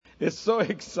It's so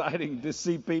exciting to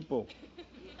see people.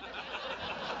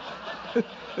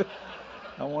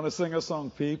 I want to sing a song,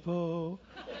 people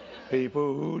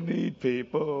who need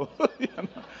people.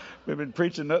 We've been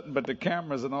preaching nothing but the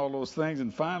cameras and all those things,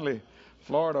 and finally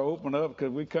Florida opened up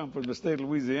because we come from the state of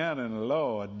Louisiana, and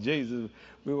Lord Jesus,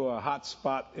 we were a hot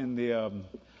spot in the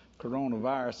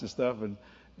coronavirus and stuff, and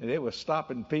they were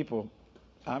stopping people.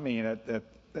 I mean, at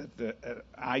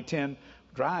I-10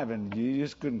 driving, you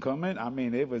just couldn't come in. I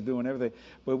mean, they was doing everything.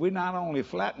 But we not only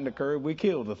flattened the curve, we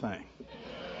killed the thing.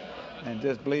 And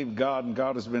just believe God, and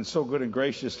God has been so good and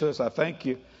gracious to us. I thank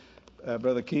you,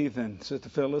 Brother Keith and Sister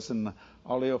Phyllis, and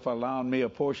all of you for allowing me a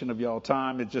portion of y'all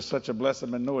time. It's just such a blessing.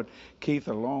 I've been knowing Keith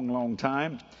a long, long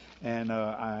time. And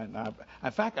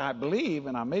in fact, I believe,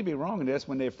 and I may be wrong in this,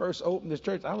 when they first opened this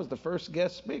church, I was the first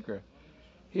guest speaker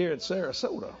here at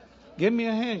Sarasota. Give me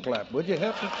a hand clap. Would you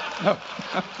help me? No.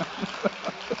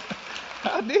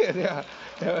 I did, yeah.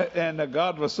 And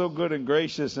God was so good and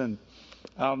gracious, and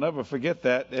I'll never forget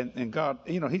that. And God,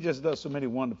 He just does so many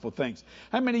wonderful things.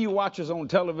 How many of you watch us on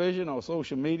television or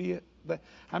social media?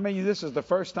 How many of you, this is the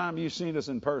first time you've seen us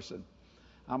in person?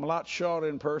 I'm a lot shorter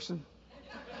in person.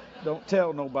 Don't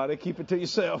tell nobody. Keep it to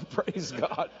yourself. Praise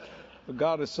God. But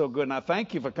God is so good. And I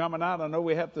thank you for coming out. I know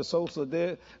we have the social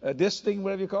distancing,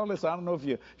 whatever you call this. I don't know if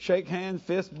you shake hands,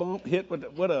 fist bump, hit,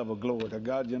 whatever. Glory to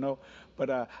God, But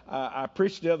I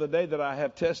preached the other day that I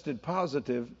have tested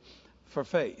positive for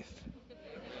faith.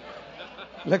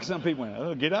 Like some people went,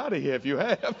 oh, get out of here if you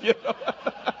have,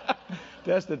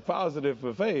 Tested positive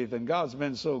for faith. And God's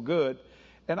been so good.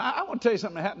 And I want to tell you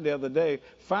something that happened the other day.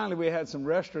 Finally, we had some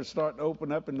restaurants start to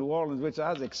open up in New Orleans, which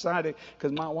I was excited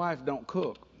because my wife don't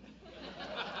cook.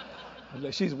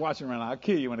 She's watching around. I'll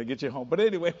kill you when I get you home. But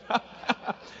anyway,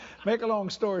 make a long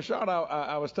story short,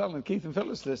 I was telling Keith and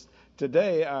Phyllis this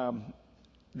today.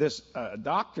 This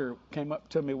doctor came up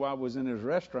to me while I was in his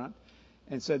restaurant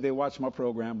and said they watched my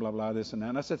program, blah, blah, this and that.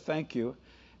 And I said, thank you.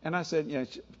 And I said,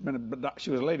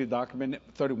 she was a lady doctor, been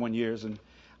 31 years. And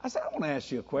I said, I want to ask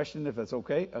you a question, if that's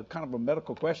okay, a kind of a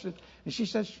medical question. And she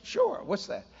said, sure, what's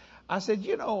that? I said,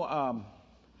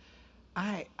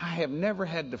 I have never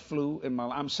had the flu in my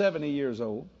life. I'm 70 years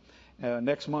old.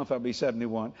 Next month I'll be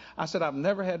 71. I said, I've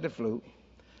never had the flu.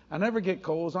 I never get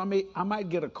colds. I might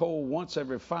get a cold once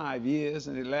every 5 years,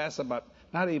 and it lasts about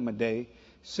not even a day,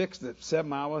 6 to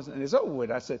 7 hours, and it's over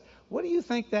with. I said, what do you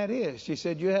think that is? She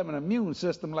said, you have an immune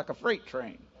system like a freight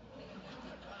train.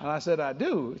 And I said, I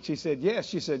do. She said, yes.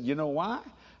 She said, you know why?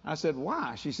 I said,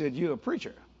 why? She said, you're a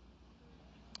preacher.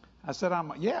 I said,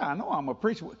 yeah, I know I'm a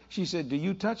preacher. She said, do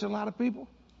you touch a lot of people?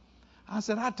 I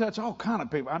said, I touch all kind of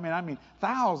people. I mean,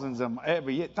 thousands of them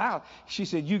every year. She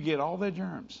said, you get all their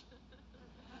germs,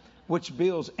 which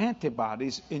builds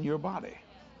antibodies in your body.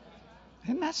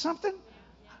 Isn't that something?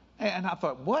 And I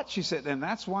thought, what? She said, and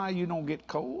that's why you don't get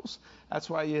colds.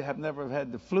 That's why you have never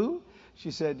had the flu.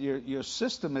 She said, your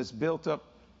system is built up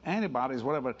antibodies,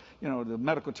 whatever, the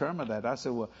medical term of that. I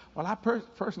said, well, I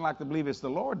personally like to believe it's the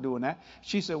Lord doing that.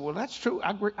 She said, well, that's true.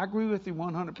 I agree with you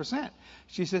 100%.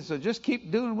 She said, so just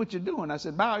keep doing what you're doing. I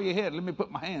said, bow your head. Let me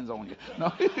put my hands on you.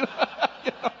 No,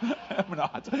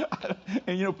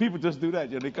 and people just do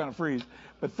that. They kind of freeze.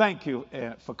 But thank you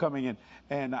for coming in.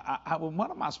 And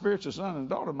one of my spiritual sons and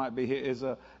daughter might be here. Is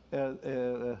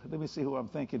let me see who I'm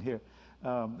thinking here.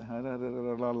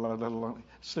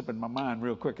 Slipping my mind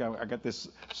real quick. I got this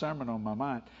sermon on my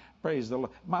mind. Praise the Lord.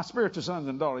 My spiritual sons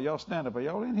and daughters, y'all stand up. Are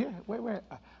y'all in here? Wait.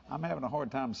 I'm having a hard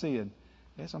time seeing.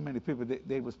 There's so many people.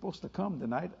 They were supposed to come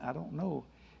tonight. I don't know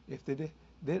if they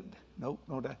did. No,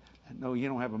 you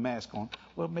don't have a mask on.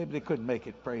 Well, maybe they couldn't make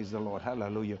it. Praise the Lord.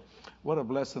 Hallelujah. What a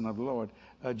blessing of the Lord.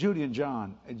 Judy and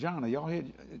John. John, are y'all here?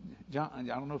 John, I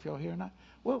don't know if y'all here or not.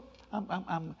 Well,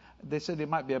 they said they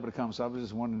might be able to come, so I was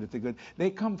just wondering if they could.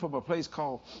 They come from a place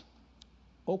called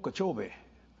Okeechobee.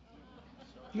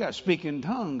 You got to speak in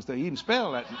tongues to even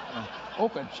spell that.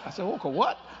 I said, Oka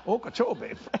what?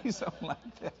 Okeechobee. Praise something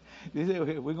like that. They said,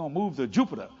 we're going to move to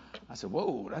Jupiter. I said,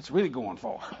 whoa, that's really going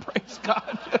far. Praise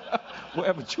God.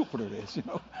 Wherever Jupiter is,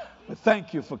 But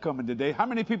thank you for coming today. How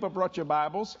many people brought your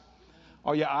Bibles?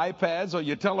 Or your iPads or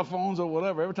your telephones or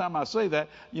whatever. Every time I say that,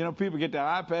 people get their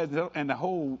iPads and the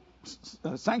whole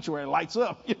sanctuary lights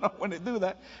up, when they do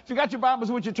that. If you got your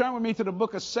Bibles, would you turn with me to the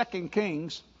book of 2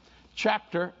 Kings,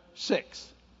 chapter 6.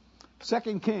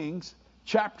 2 Kings,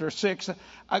 chapter 6.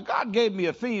 God gave me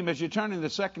a theme as you turn into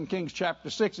 2 Kings,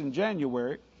 chapter 6 in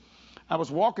January. I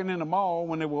was walking in the mall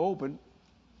when they were open.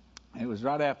 It was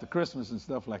right after Christmas and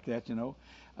stuff like that, well,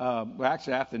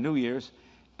 actually after New Year's.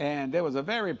 And there was a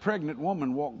very pregnant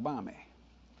woman walked by me.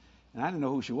 And I didn't know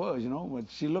who she was, but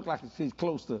she looked like she's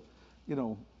close to,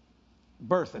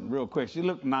 birthing real quick. She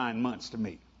looked 9 months to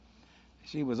me.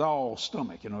 She was all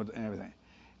stomach, and everything.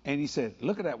 And he said,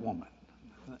 look at that woman.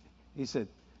 He said,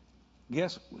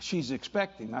 guess she's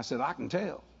expecting. I said, I can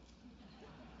tell.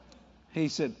 He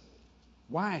said,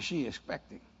 why is she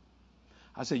expecting?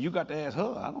 I said, you got to ask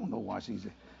her. I don't know why she's.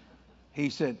 He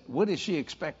said, what is she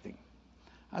expecting?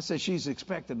 I said, she's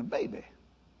expecting a baby.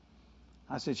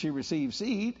 I said, she received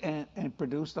seed and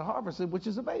produced a harvest, which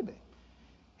is a baby.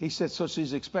 He said, so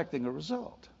she's expecting a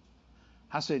result.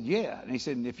 I said, yeah. And he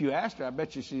said, and if you ask her, I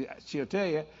bet you she'll tell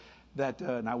you that,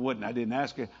 and I didn't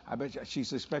ask her, I bet you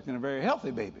she's expecting a very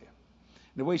healthy baby.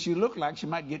 The way she looked like, she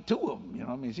might get 2 of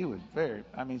them. She was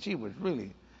she was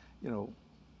really,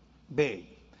 big.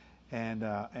 And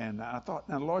I thought,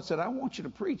 now the Lord said, I want you to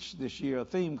preach this year a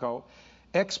theme called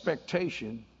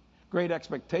Expectation. Great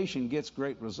expectation gets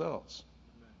great results.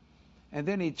 And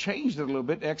then he changed it a little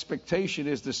bit. Expectation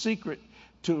is the secret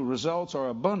to results or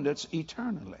abundance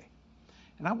eternally.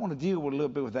 And I want to deal with a little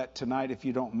bit with that tonight, if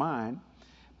you don't mind.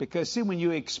 Because, see, when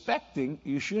you're expecting,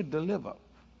 you should deliver.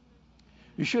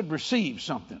 You should receive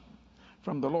something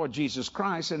from the Lord Jesus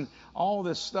Christ. And all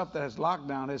this stuff that has locked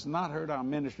down has not hurt our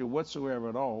ministry whatsoever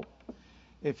at all.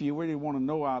 If you really want to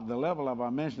know the level of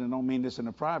our ministry, I don't mean this in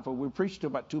a prideful, we preach to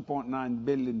about 2.9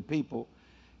 billion people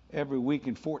every week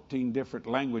in 14 different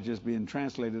languages being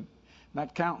translated,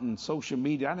 not counting social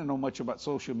media. I didn't know much about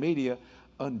social media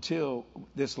until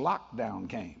this lockdown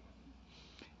came.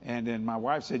 And then my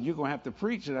wife said, you're going to have to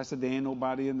preach it. I said, there ain't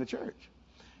nobody in the church.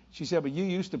 She said, but you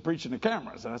used to preaching the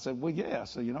cameras. And I said, well, yeah.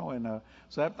 So,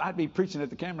 so I'd be preaching at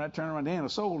the camera. I'd turn around, there ain't a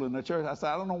soul in the church. I said,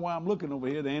 I don't know why I'm looking over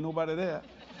here. There ain't nobody there.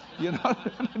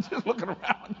 Just looking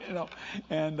around,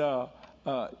 And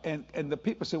the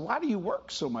people said, why do you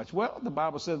work so much? Well, the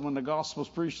Bible says when the gospel is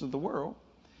preached to the world,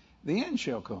 the end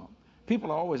shall come.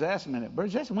 People are always asking me,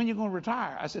 Brother Jason, when are you going to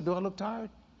retire? I said, do I look tired?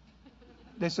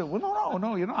 They said, well,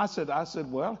 no. I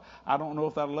said, well, I don't know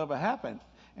if that'll ever happen.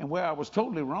 And where I was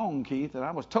totally wrong, Keith, and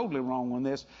I was totally wrong on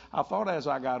this, I thought as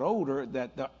I got older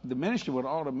that the ministry would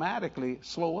automatically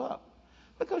slow up.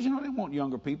 Because, they want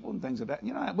younger people and things like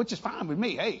that, which is fine with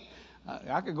me. Hey,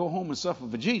 I could go home and suffer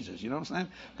for Jesus, you know what I'm saying?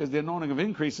 Because the anointing of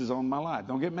increase is on my life.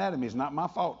 Don't get mad at me. It's not my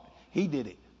fault. He did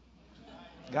it.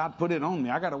 God put it on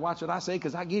me. I got to watch what I say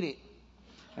because I get it.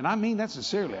 And I mean that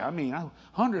sincerely.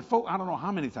 100 folk, I don't know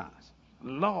how many times.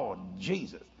 Lord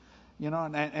Jesus.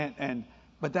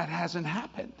 But that hasn't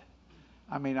happened.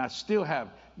 I still have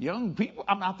young people.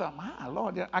 I thought, my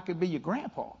Lord, I could be your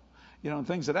grandpa, and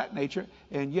things of that nature.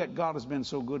 And yet God has been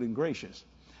so good and gracious.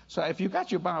 So if you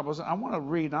got your Bibles, I want to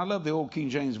read. I love the old King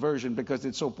James Version because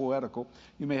it's so poetical.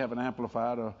 You may have an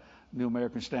Amplified or New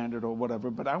American Standard or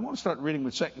whatever. But I want to start reading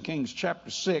with 2 Kings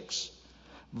chapter 6,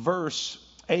 verse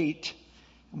 8.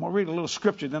 I'm going to read a little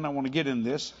scripture, then I want to get in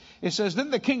this. It says,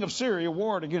 then the king of Syria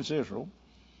warred against Israel.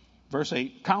 Verse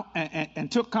 8,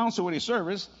 and took counsel with his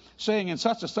servants, saying, in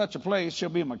such and such a place shall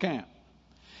be my camp.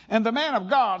 And the man of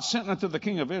God sent unto the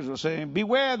king of Israel, saying,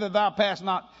 beware that thou pass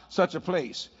not such a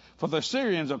place, for the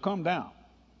Syrians are come down.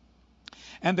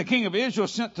 And the king of Israel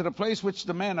sent to the place which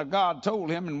the man of God told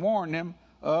him and warned him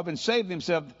of, and saved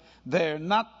himself there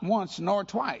not once nor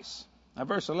twice. Now,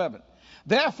 verse 11.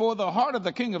 Therefore the heart of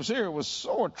the king of Syria was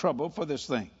sore troubled for this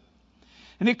thing.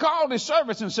 And he called his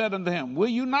servants and said unto him, will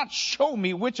you not show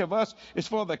me which of us is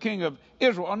for the king of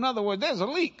Israel? In other words, there's a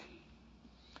leak.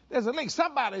 There's a leak.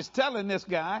 Somebody's telling this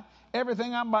guy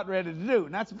everything I'm about ready to do.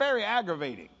 And that's very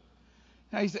aggravating.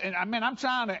 Now he said, I'm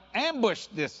trying to ambush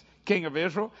this king of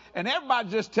Israel, and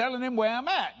everybody's just telling him where I'm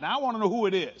at. Now I want to know who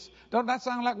it is. Don't that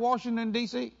sound like Washington,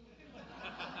 D.C.?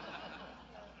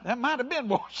 That might have been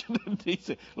Washington,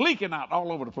 D.C., leaking out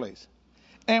all over the place.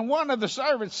 And one of the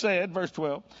servants said, verse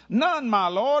 12, none, my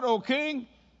lord, O king,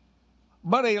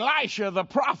 but Elisha the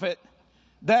prophet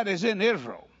that is in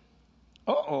Israel.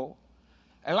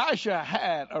 Elisha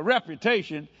had a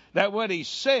reputation that what he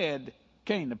said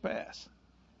came to pass.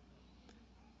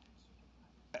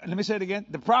 Let me say it again.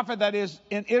 The prophet that is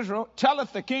in Israel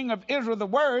telleth the king of Israel the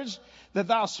words that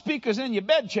thou speakest in your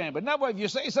bedchamber. In other words, if you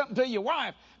say something to your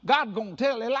wife, God going to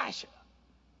tell Elisha.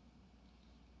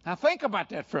 Now think about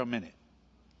that for a minute.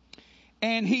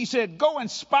 And he said, go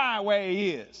and spy where he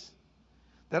is,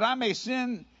 that I may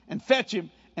send and fetch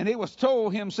him. And it was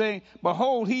told him, saying,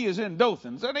 behold, he is in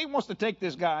Dothan. So he wants to take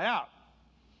this guy out.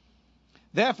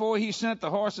 Therefore he sent the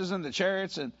horses and the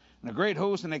chariots and a great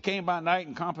host, and they came by night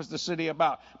and compassed the city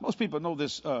about. Most people know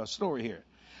this story here.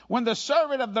 When the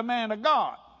servant of the man of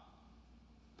God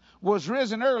was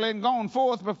risen early and gone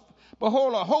forth,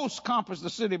 behold, a host compassed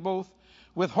the city both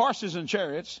with horses and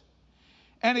chariots.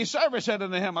 And his servant said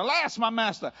unto him, alas, my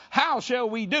master, how shall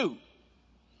we do?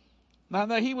 Now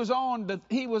he was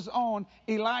on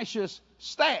Elisha's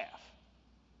staff.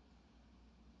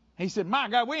 He said, my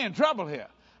God, we're in trouble here.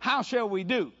 How shall we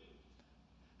do?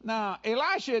 Now,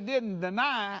 Elisha didn't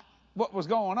deny what was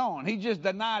going on. He just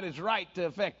denied its right to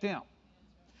affect him.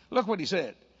 Look what he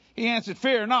said. He answered,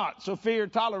 fear not. So fear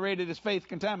tolerated his faith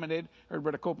contaminated. Heard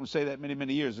Brother Copeland say that many,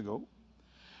 many years ago.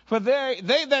 For they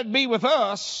that be with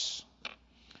us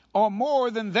are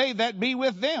more than they that be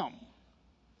with them.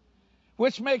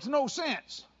 Which makes no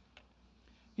sense.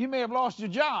 You may have lost your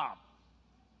job.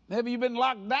 Maybe you've been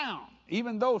locked down.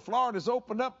 Even though Florida's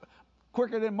opened up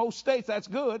quicker than most states, that's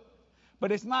good.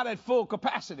 But it's not at full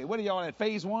capacity. What are y'all at,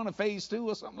 phase 1 or phase 2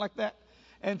 or something like that?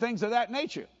 And things of that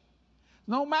nature.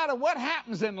 No matter what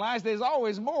happens in life, there's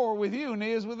always more with you than there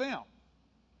is with them.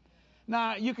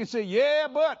 Now, you can say, yeah,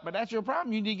 but that's your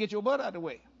problem. You need to get your butt out of the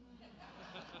way.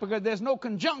 Because there's no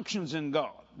conjunctions in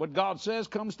God. What God says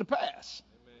comes to pass.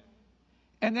 Amen.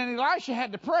 And then Elisha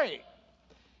had to pray.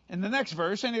 In the next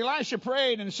verse, and Elisha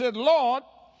prayed and said, Lord,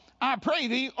 I pray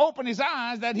thee, open his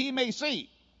eyes that he may see.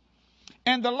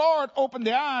 And the Lord opened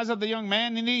the eyes of the young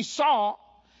man, and he saw,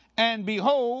 and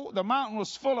behold, the mountain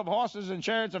was full of horses and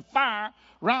chariots of fire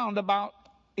round about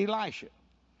Elisha.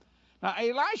 Now,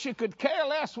 Elisha could care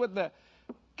less what the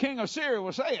king of Syria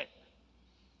was saying.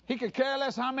 He could care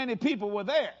less how many people were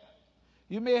there.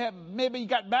 Maybe you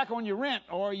got back on your rent,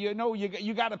 or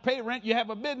you got to pay rent. You have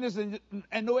a business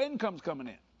and no income's coming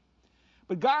in.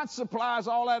 But God supplies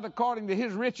all that according to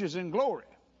his riches and glory,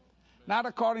 not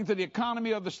according to the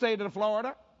economy of the state of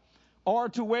Florida or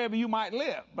to wherever you might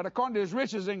live, but according to his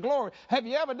riches and glory. Have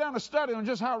you ever done a study on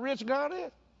just how rich God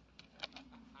is?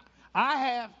 I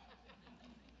have.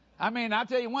 I mean, I'll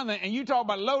tell you one thing, and you talk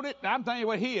about loaded, I'm telling you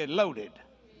what, he is loaded.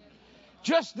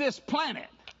 Just this planet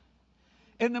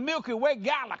in the Milky Way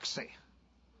galaxy,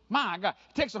 my God,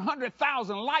 it takes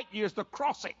 100,000 light years to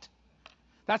cross it.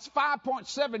 That's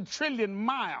 5.7 trillion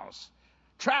miles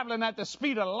traveling at the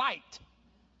speed of light.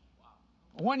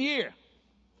 1 year.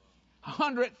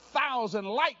 100,000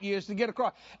 light years to get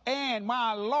across. And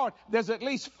my Lord, there's at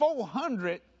least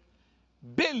 400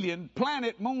 billion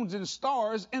planet, moons, and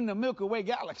stars in the Milky Way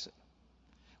galaxy.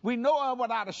 We know of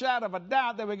without a shadow of a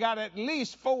doubt that we got at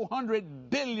least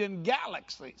 400 billion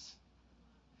galaxies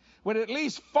with at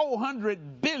least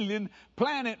 400 billion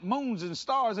planet, moons, and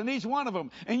stars in each one of them.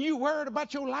 And you worried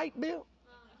about your light bill?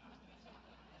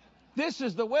 This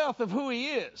is the wealth of who he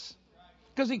is.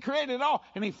 Because he created it all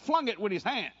and he flung it with his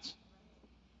hands.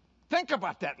 Think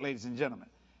about that, ladies and gentlemen.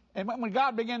 And when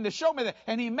God began to show me that,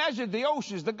 and he measured the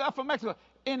oceans, the Gulf of Mexico,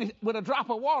 with a drop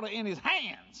of water in his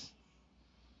hands.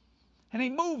 And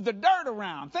he moved the dirt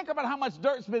around. Think about how much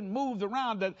dirt's been moved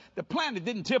around that the planet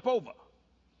didn't tip over.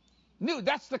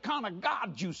 That's the kind of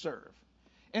God you serve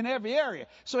in every area.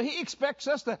 So he expects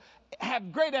us to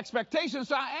have great expectations.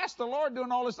 So I asked the Lord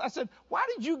during all this, I said, why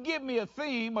did you give me a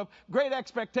theme of great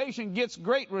expectation gets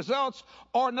great results,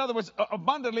 or in other words,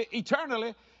 abundantly,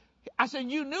 eternally? I said,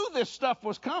 you knew this stuff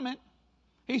was coming.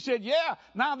 He said, yeah,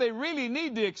 now they really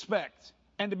need to expect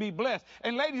and to be blessed.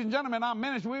 And ladies and gentlemen, our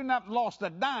ministry, we've not lost a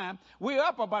dime. We're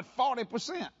up about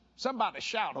 40%. Somebody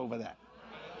shout over that.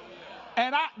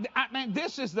 And I mean,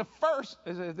 this is the first,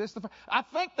 I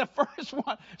think the first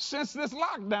one since this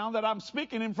lockdown that I'm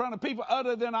speaking in front of people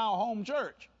other than our home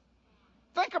church.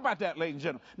 Think about that, ladies and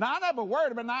gentlemen. Now, I never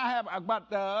worried about it. I have about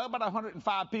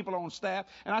 105 people on staff.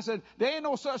 And I said, there ain't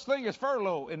no such thing as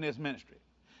furlough in this ministry.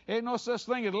 There ain't no such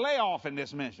thing as layoff in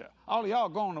this ministry. All of y'all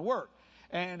going to work.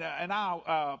 And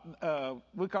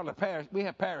we call it parish. We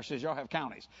have parishes. Y'all have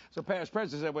counties. So parish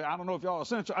president said, well, I don't know if y'all are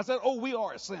essential. I said, oh, we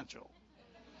are essential.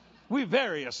 We're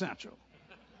very essential.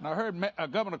 And I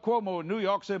heard Governor Cuomo in New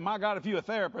York say, my God, if you're a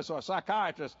therapist or a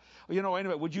psychiatrist,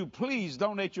 anyway, would you please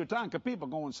donate your time? Because people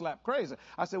are going slap crazy.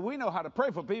 I said, we know how to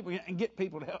pray for people and get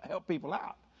people to help people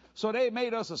out. So they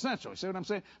made us essential. You see what I'm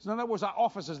saying? So in other words, our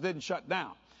offices didn't shut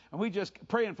down. And we just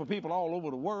praying for people all over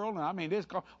the world. And I mean,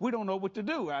 we don't know what to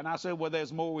do. And I said, well,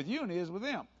 there's more with you than there is with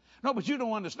them. No, but you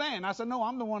don't understand. I said, no,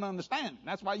 I'm the one understanding.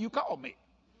 That's why you called me.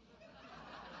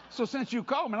 So since you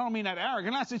called me, I don't mean that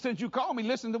arrogant. I said, since you called me,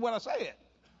 listen to what I said.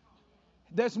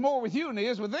 There's more with you than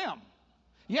there is with them.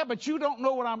 Yeah, but you don't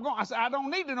know what I'm going. I said, I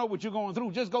don't need to know what you're going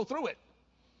through. Just go through it.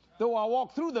 Though I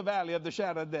walk through the valley of the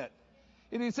shadow of death.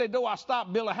 He didn't say, though I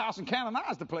stop, build a house, and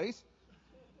canonize the place.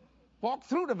 Walk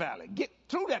through the valley. Get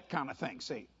through that kind of thing,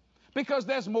 see. Because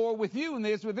there's more with you than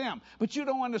there is with them. But you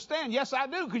don't understand. Yes, I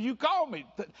do, because you called me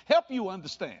to help you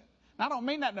understand. I don't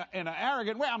mean that in an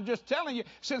arrogant way. I'm just telling you,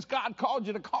 since God called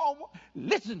you to call,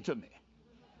 listen to me.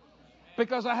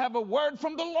 Because I have a word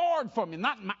from the Lord for me.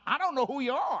 I don't know who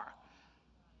you are.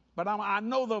 but I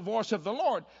know the voice of the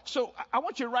Lord. So I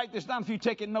want you to write this down if you're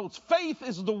taking notes. Faith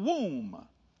is the womb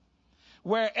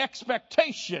where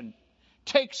expectation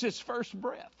takes its first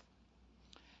breath.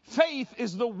 Faith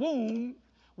is the womb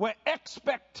where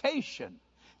expectation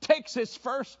takes its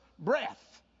first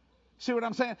breath. See what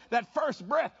I'm saying? That first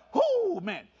breath, whoo,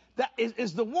 man, that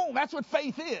is the womb. That's what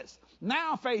faith is.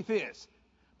 Now faith is.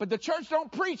 But the church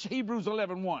don't preach Hebrews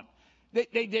 11:1.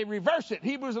 They reverse it.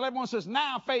 Hebrews 11:1 says,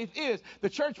 now faith is. The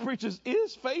church preaches,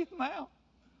 is faith now?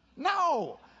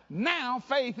 No. Now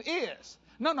faith is.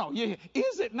 No.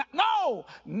 Is it not? No.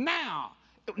 Now.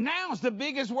 Now is the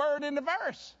biggest word in the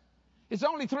verse. It's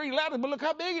only 3 letters, but look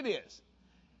how big it is.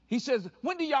 He says,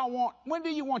 when do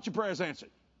you want your prayers answered?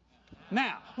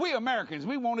 Now. We Americans,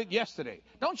 we want it yesterday.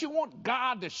 Don't you want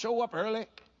God to show up early?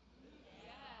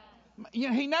 You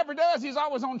know, he never does. He's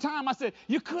always on time. I said,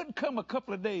 you couldn't come a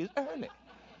couple of days early.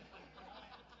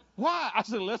 Why? I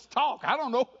said, let's talk. I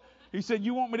don't know. He said,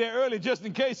 you want me there early just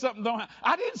in case something don't happen.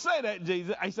 I didn't say that,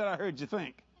 Jesus. I said, I heard you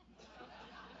think.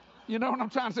 You know what I'm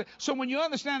trying to say? So when you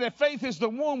understand that faith is the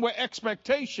womb where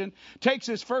expectation takes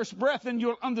its first breath, then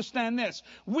you'll understand this.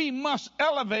 We must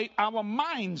elevate our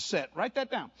mindset. Write that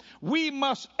down. We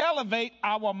must elevate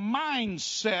our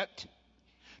mindset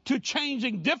to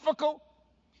changing difficult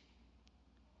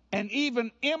and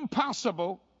even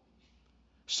impossible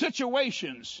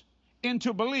situations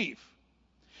into belief.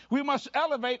 We must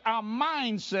elevate our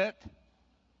mindset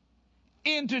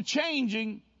into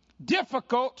changing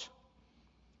difficult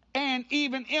and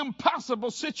even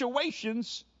impossible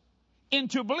situations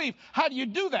into belief. How do you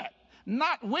do that?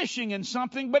 Not wishing in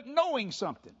something, but knowing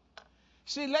something.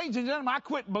 See, ladies and gentlemen, I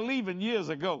quit believing years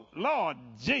ago. Lord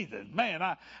Jesus, man,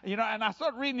 and I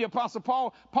started reading the Apostle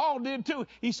Paul. Paul did too.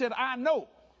 He said, I know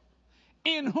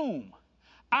in whom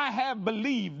I have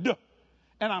believed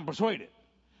and I'm persuaded.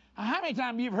 How many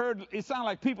times you've heard it sound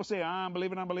like people say, I'm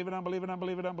believing. I'm believing.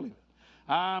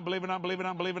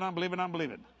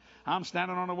 I'm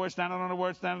standing on the word.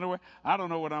 I don't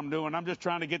know what I'm doing. I'm just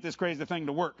trying to get this crazy thing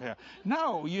to work here.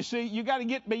 No, you see, you got to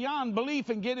get beyond belief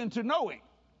and get into knowing.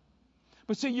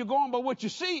 But see, you're going by what you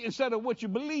see instead of what you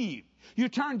believe. You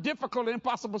turn difficult and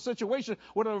impossible situations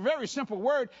with a very simple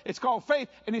word. It's called faith,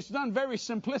 and it's done very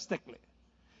simplistically.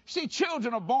 See,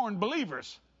 children are born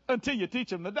believers until you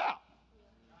teach them to doubt.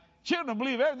 Children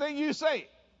believe everything you say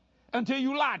until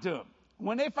you lie to them.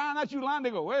 When they find out you lying,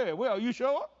 they go, well, you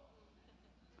sure?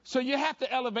 So you have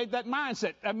to elevate that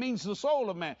mindset. That means the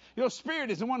soul of man. Your spirit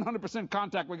is in 100%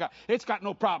 contact with God. It's got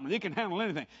no problem. It can handle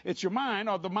anything. It's your mind,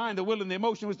 or the mind, the will, and the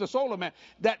emotion is the soul of man.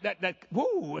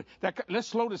 Let's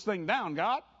slow this thing down,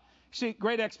 God. See,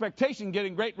 great expectation,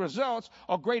 getting great results,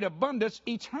 or great abundance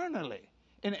eternally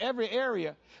in every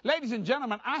area. Ladies and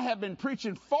gentlemen, I have been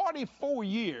preaching 44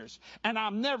 years, and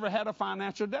I've never had a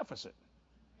financial deficit.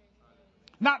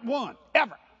 Not one,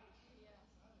 ever.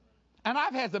 And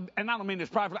and I don't mean this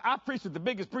privately, I've preached with the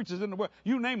biggest preachers in the world.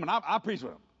 You name them, I preached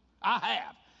with them. I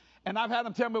have. And I've had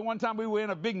them tell me one time we were in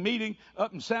a big meeting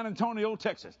up in San Antonio,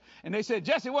 Texas. And they said,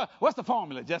 Jesse, what's the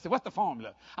formula, Jesse? What's the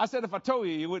formula? I said, if I told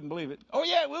you, you wouldn't believe it. Oh,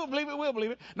 yeah, we'll believe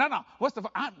it. No. What's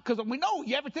because we know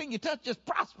everything you touch just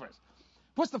prospers.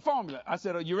 What's the formula? I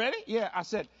said, are you ready? Yeah. I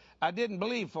said, I didn't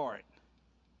believe for it.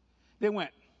 They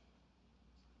went.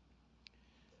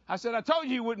 I said, I told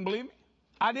you wouldn't believe me.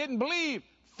 I didn't believe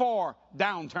for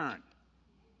downturn.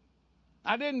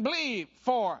 I didn't believe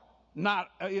for not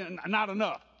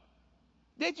enough.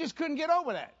 They just couldn't get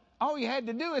over that. All you had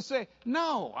to do is say,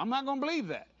 no, I'm not going to believe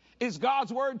that. Is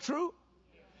God's word true?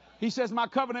 He says, my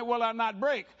covenant will I not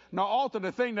break, nor alter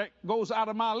the thing that goes out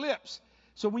of my lips.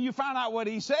 So when you find out what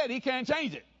he said, he can't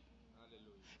change it.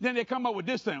 Hallelujah. Then they come up with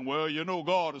this thing. Well,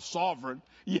 God is sovereign.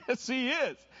 Yes, he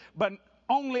is. But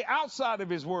only outside of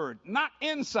his word, not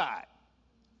inside.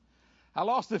 I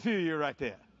lost a few of you right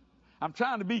there. I'm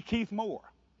trying to be Keith Moore.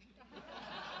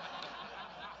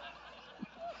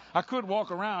 I could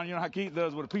walk around, how Keith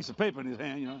does with a piece of paper in his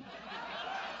hand,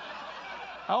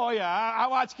 Oh, yeah, I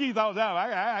watch Keith all the time.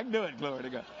 I can do it, glory to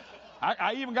God.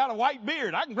 I even got a white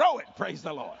beard. I can grow it, praise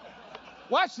the Lord.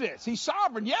 Watch this. He's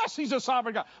sovereign. Yes, he's a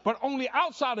sovereign God, but only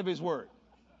outside of his word.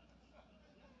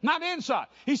 Not inside.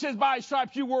 He says, by his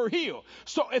stripes you were healed.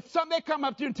 So if they come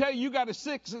up to you and tell you got a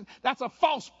sick, that's a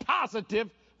false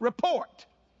positive report.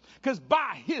 Because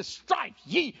by his stripes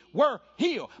ye were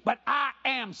healed. But I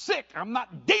am sick. I'm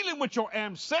not dealing with your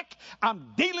am sick.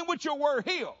 I'm dealing with your word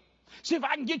healed. See, if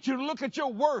I can get you to look at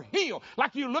your word healed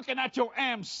like you're looking at your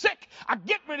am sick, I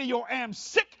get rid of your am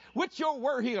sick with your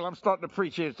word healed. I'm starting to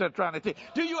preach here instead of trying to teach.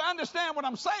 Do you understand what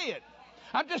I'm saying?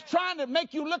 I'm just trying to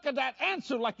make you look at that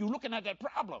answer like you're looking at that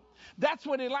problem. That's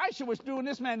what Elisha was doing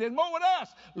this man. There's more with us.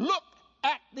 Look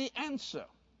at the answer.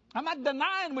 I'm not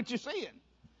denying what you're seeing.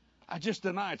 I just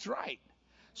deny it's right.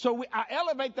 So I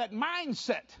elevate that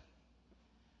mindset.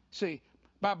 See,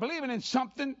 by believing in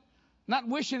something, not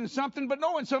wishing in something, but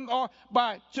knowing something, or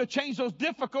to change those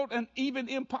difficult and even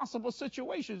impossible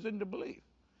situations into belief.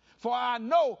 For I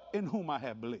know in whom I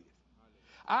have believed.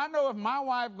 I know if my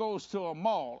wife goes to a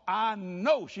mall, I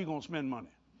know she's going to spend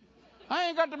money. I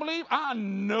ain't got to believe. I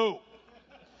know.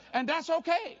 And that's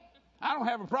okay. I don't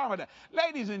have a problem with that.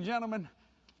 Ladies and gentlemen,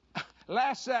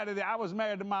 last Saturday I was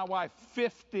married to my wife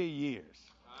 50 years.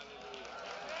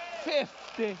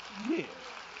 50 years.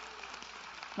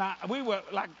 Now, we were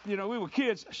we were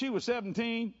kids. She was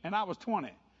 17 and I was 20.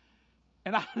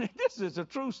 And this is a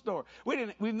true story.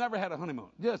 We've never had a honeymoon.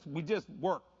 We just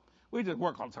work. We just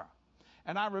work all the time.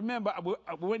 And I remember we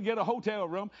went and get a hotel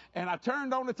room, and I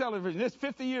turned on the television. This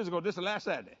 50 years ago. This is last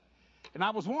Saturday. And I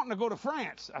was wanting to go to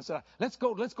France. I said, let's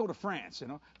go to France,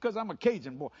 because I'm a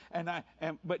Cajun boy.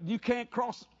 But you can't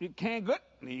cross. You can't go.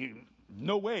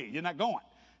 No way. You're not going.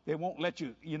 They won't let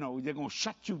you. They're going to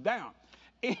shut you down.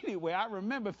 Anyway, I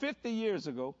remember 50 years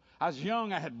ago. I was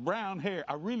young. I had brown hair.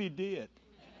 I really did.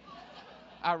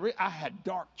 I had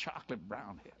dark chocolate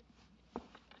brown hair.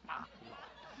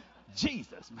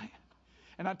 Jesus, man.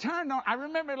 And I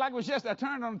remember it like it was yesterday. I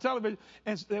turned on the television,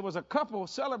 and there was a couple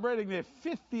celebrating their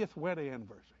 50th wedding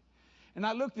anniversary. And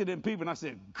I looked at them people, and I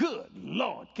said, good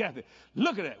Lord, Kathy,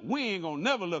 look at that. We ain't going to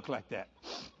never look like that.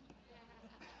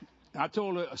 I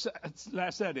told her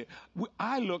last Saturday,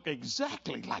 I look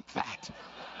exactly like that.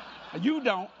 You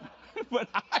don't, but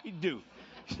I do.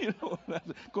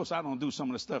 Of course, I don't do some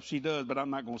of the stuff she does, but I'm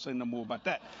not going to say no more about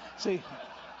that. See,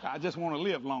 I just want to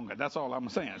live longer. That's all I'm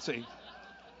saying. See,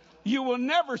 you will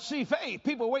never see faith.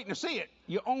 People are waiting to see it.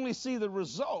 You only see the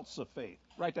results of faith.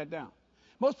 Write that down.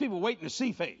 Most people are waiting to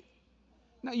see faith.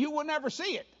 Now, you will never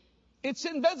see it. It's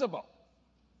invisible.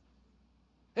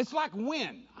 It's like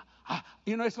wind.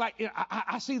 It's like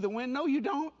I see the wind. No, you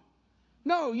don't.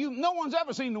 No one's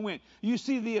ever seen the wind. You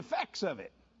see the effects of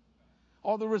it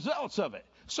or the results of it.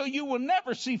 So you will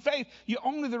never see faith. You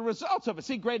only the results of it.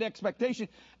 See, great expectation,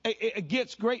 it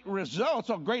gets great results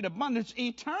or great abundance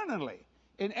eternally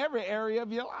in every area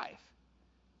of your life.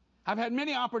 I've had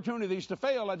many opportunities to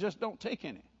fail. I just don't take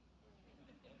any.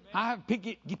 I have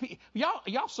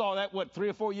y'all saw that 3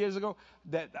 or 4 years ago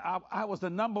that I was the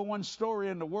 #1 story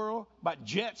in the world about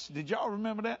jets. Did y'all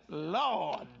remember that?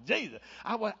 Lord Jesus,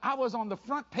 I was on the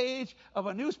front page of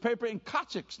a newspaper in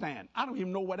Kazakhstan. I don't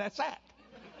even know where that's at.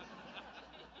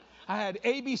 I had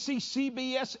ABC,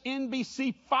 CBS,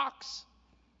 NBC, Fox.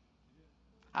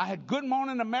 I had Good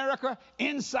Morning America,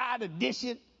 Inside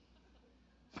Edition.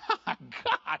 My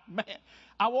God, man.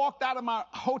 I walked out of my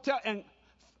hotel in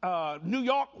New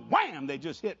York, wham, they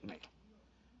just hit me.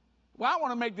 Well, I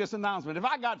want to make this announcement. If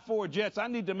I got 4 jets, I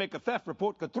need to make a theft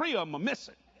report because 3 of them are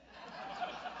missing.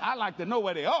 I'd like to know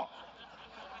where they are.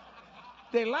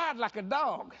 They lied like a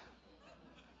dog.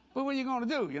 But what are you going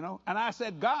to do, And I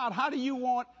said, God, how do you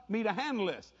want me to handle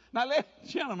this? Now, ladies and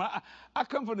gentlemen, I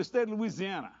come from the state of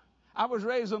Louisiana. I was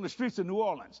raised on the streets of New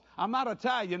Orleans. I'm not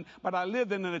Italian, but I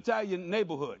lived in an Italian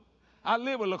neighborhood. I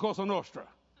live with La Cosa Nostra,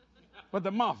 with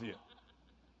the mafia.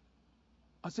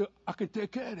 I said, I can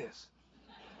take care of this.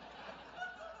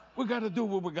 We got to do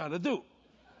what we got to do.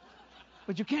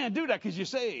 But you can't do that because you're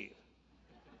saved.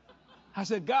 I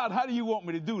said, God, how do you want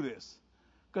me to do this?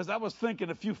 Because I was thinking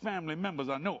a few family members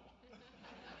I know.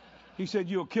 He said,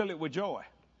 you'll kill it with joy.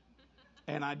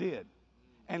 And I did.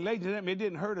 And ladies and gentlemen, it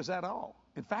didn't hurt us at all.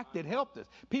 In fact, it helped us.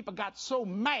 People got so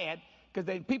mad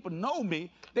because people know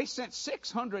me. They sent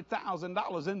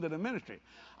 $600,000 into the ministry.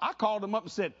 I called them up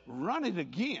and said, run it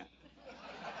again.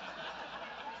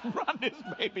 Run this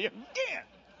baby again.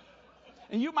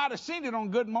 And you might have seen it on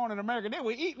Good Morning America. They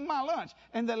were eating my lunch.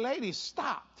 And the lady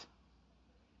stopped.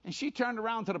 And she turned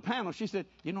around to the panel. She said,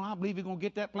 I believe you're going to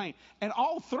get that plane. And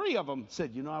all 3 of them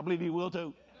said, I believe he will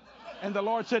too. And the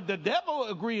Lord said, the devil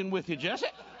agreeing with you, Jesse.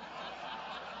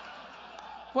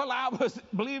 Well, I was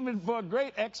believing for a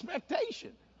great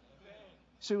expectation.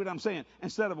 See what I'm saying?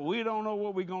 Instead of, we don't know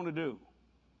what we're going to do.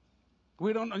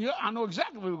 We don't know. I know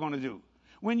exactly what we're going to do.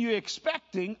 When you're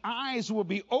expecting, eyes will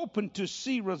be open to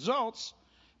see results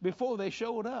before they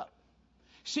showed up.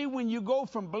 See, when you go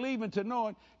from believing to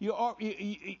knowing, your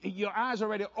eyes are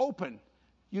already open.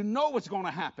 You know what's going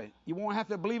to happen. You won't have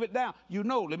to believe it now. You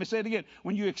know. Let me say it again.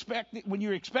 When you're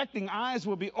expecting, eyes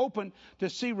will be open to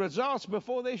see results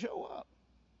before they show up.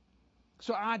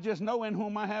 So I just know in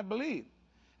whom I have believed.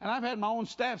 And I've had my own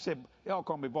staff say, they all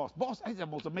call me boss. Boss, that's the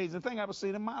most amazing thing I've ever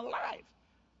seen in my life.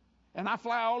 And I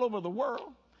fly all over the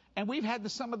world. And we've had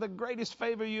some of the greatest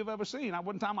favor you've ever seen.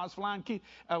 One time I was flying Keith.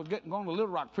 I was going to Little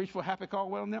Rock, preach for Happy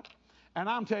Caldwell and them. And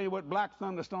I'm telling you what, black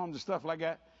thunderstorms and stuff like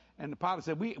that. And the pilot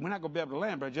said, we're not going to be able to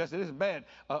land, Brother Jesse. This is bad.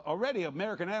 Already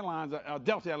American Airlines,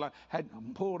 Delta Airlines, had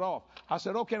pulled off. I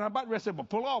said, okay. And I'm about to say, but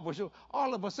pull off.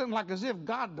 All of a sudden, like as if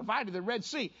God divided the Red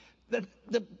Sea. The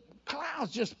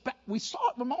clouds we saw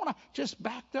it, Ramona, just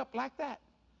backed up like that.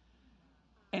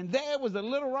 And there was the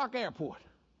Little Rock Airport.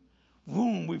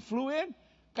 Boom, we flew in,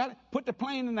 got it, put the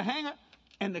plane in the hangar,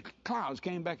 and the clouds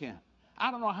came back in.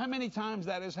 I don't know how many times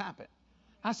that has happened.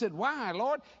 I said, why,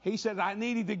 Lord? He said, I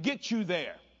needed to get you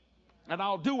there, and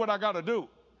I'll do what I got to do.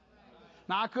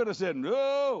 Now, I could have said,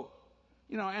 no.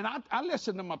 And I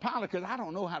listened to my pilot because I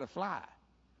don't know how to fly.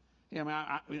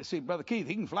 I see, Brother Keith,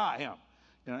 he can fly him.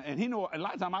 And he know, a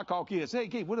lot of time I call Keith and say, hey,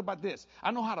 Keith, what about this?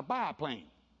 I know how to buy a plane.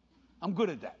 I'm good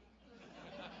at that.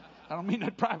 I don't mean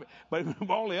that private, but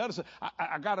all the other stuff,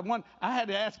 I got one. I had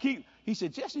to ask Keith. He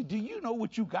said, Jesse, do you know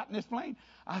what you got in this plane?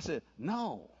 I said,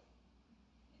 no.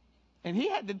 And he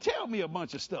had to tell me a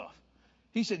bunch of stuff.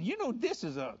 He said, this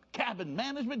is a cabin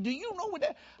management. Do you know what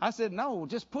that? I said, no,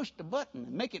 just push the button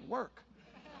and make it work.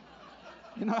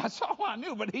 That's all I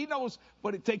knew. But he knows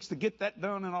what it takes to get that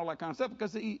done and all that kind of stuff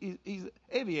because he's an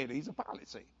aviator. He's a pilot,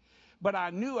 see. But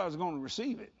I knew I was going to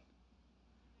receive it.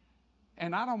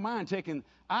 And I don't mind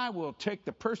I will take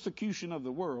the persecution of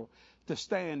the world to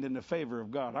stand in the favor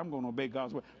of God. I'm going to obey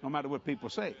God's word, no matter what people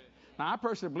say. Now, I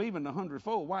personally believe in the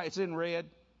 100-fold. Why? It's in red.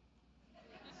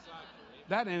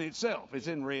 That in itself is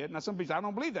in red. Now, some people say, I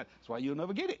don't believe that. That's why you'll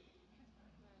never get it.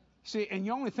 See, and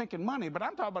you're only thinking money, but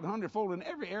I'm talking about 100-fold in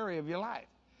every area of your life.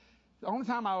 The only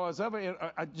time I was ever,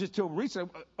 just till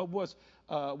recently, was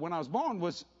when I was born,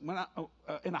 was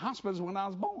in the hospitals when I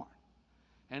was born.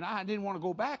 And I didn't want to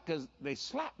go back because they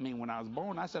slapped me when I was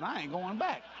born. I said, I ain't going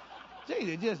back. Gee,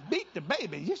 they just beat the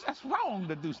baby. That's wrong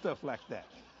to do stuff like that.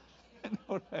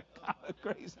 That kind of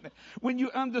crazy. When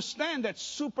you understand that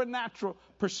supernatural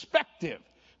perspective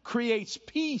creates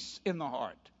peace in the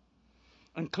heart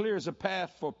and clears a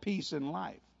path for peace in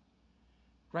life.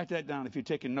 Write that down if you're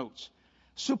taking notes.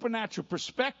 Supernatural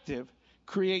perspective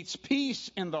creates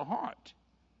peace in the heart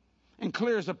and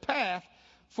clears a path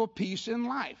for peace in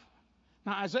life.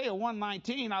 Now, Isaiah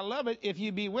 1:19, I love it. If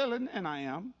you be willing, and I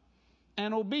am,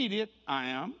 and obedient, I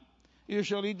am, you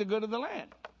shall eat the good of the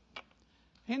land.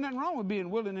 Ain't nothing wrong with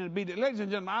being willing and obedient. Ladies and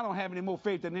gentlemen, I don't have any more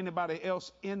faith than anybody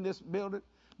else in this building,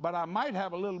 but I might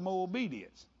have a little more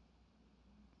obedience.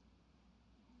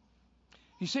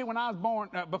 You see, when I was born,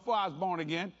 before I was born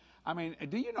again,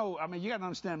 do you know, you got to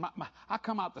understand, I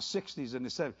come out the 60s and the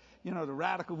 70s. The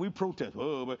radical, we protest.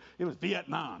 Oh, but it was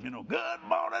Vietnam, good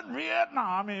morning,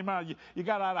 Vietnam. You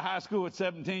got out of high school at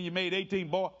 17, you made 18,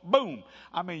 boy, boom.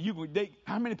 how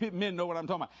many men know what I'm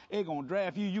talking about? They're going to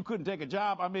draft you. You couldn't take a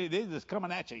job. They're just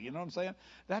coming at you. You know what I'm saying?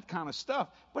 That kind of stuff.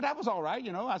 But that was all right,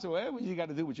 I said, well, you got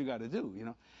to do what you got to do,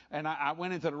 And I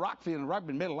went into the rock field, and the rock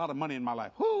field made a lot of money in my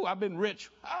life. Whoo, I've been rich.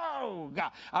 Oh,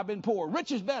 God. I've been poor.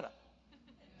 Rich is better.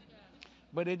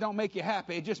 But it don't make you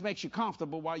happy. It just makes you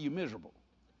comfortable while you're miserable.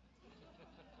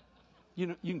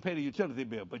 You can pay the utility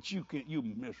bill, but you're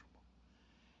miserable.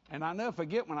 And I'll never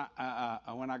forget when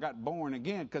I got born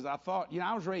again, because I thought,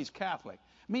 I was raised Catholic.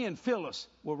 Me and Phyllis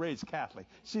were raised Catholic.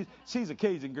 She's a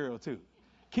Cajun girl, too.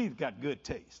 Keith got good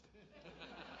taste.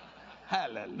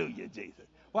 Hallelujah, Jesus.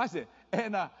 Watch it.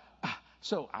 And the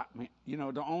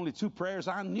only two prayers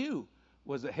I knew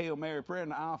was the Hail Mary prayer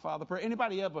and the Our Father prayer.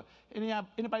 Anybody ever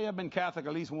been Catholic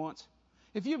at least once?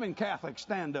 If you've been Catholic,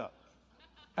 stand up.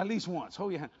 At least once.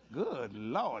 Hold your hand. Good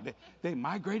Lord. They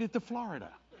migrated to Florida.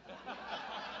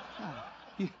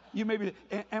 You may be,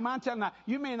 am I telling you,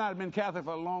 you may not have been Catholic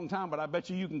for a long time, but I bet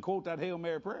you can quote that Hail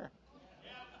Mary prayer.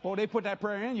 Boy, they put that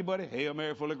prayer in you, buddy. Hail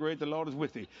Mary, full of grace, the Lord is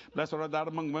with thee. Blessed art thou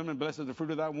among women, blessed is the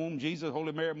fruit of thy womb. Jesus,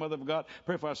 Holy Mary, Mother of God,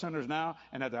 pray for our sinners now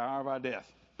and at the hour of our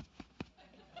death.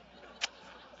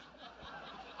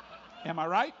 Am I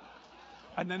right?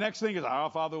 And the next thing is, Our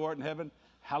Father who art in heaven,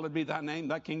 hallowed be thy name,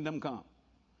 thy kingdom come.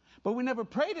 But we never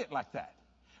prayed it like that.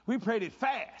 We prayed it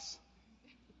fast.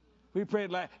 We prayed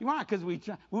like, why? Because we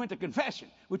went to confession.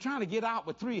 We're trying to get out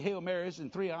with 3 Hail Marys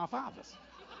and 3 Our Fathers.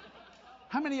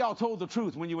 How many of y'all told the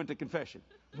truth when you went to confession?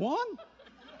 1?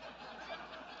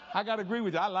 I got to agree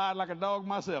with you. I lied like a dog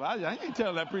myself. I ain't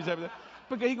telling that priest everything.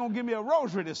 Because he's going to give me a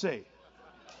rosary to say.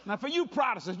 Now, for you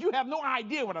Protestants, you have no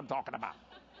idea what I'm talking about.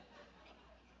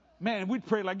 Man, we'd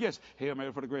pray like this. Hail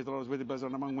Mary, for the grace of the Lord is with you, blessed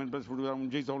among women, blessed fruit of the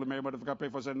womb, Jesus, Holy Mary, Mother of God, pray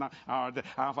for us now. Our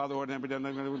Father who art in heaven,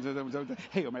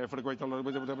 Hail Mary, for the grace of the Lord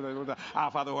is with you,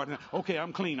 our Father who art in heaven. Okay,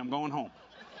 I'm clean. I'm going home.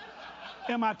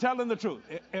 Am I telling the truth?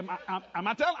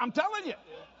 I'm telling you.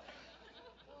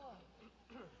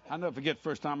 I'll never forget the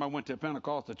first time I went to a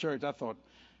Pentecostal church. I thought,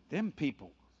 them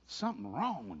people, something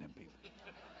wrong with them people.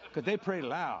 Because they pray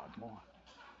loud, boy.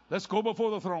 Let's go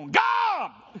before the throne.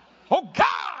 God! Oh,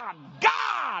 God!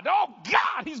 God! Oh,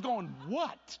 God! He's going,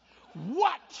 what?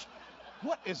 What?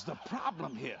 What is the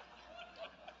problem here?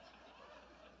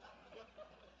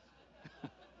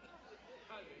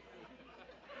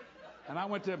 And I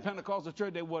went to a Pentecostal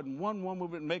church. There wasn't one woman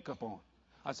with makeup on.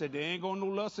 I said, there ain't going no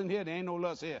lust in here. There ain't no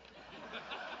lust here.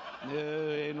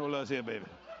 There ain't no lust here, baby.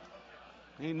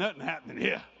 Ain't nothing happening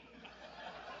here.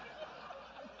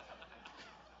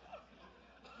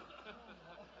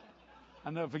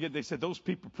 I'll never forget, they said, those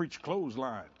people preach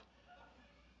clothesline.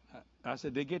 I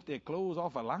said, they get their clothes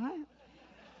off a line?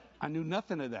 I knew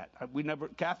nothing of that. We never,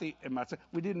 Kathy and myself,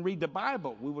 we didn't read the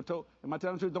Bible. We were told, am I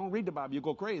telling the truth? Don't read the Bible, you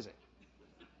go crazy.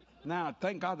 Now,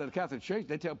 thank God that the Catholic Church,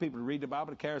 they tell people to read the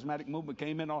Bible. The charismatic movement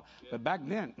came in. But back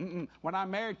then, when I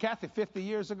married Kathy 50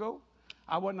 years ago,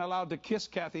 I wasn't allowed to kiss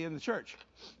Kathy in the church.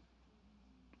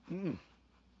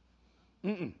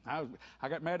 I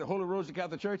got married at Holy Rosary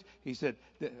Catholic Church. He said,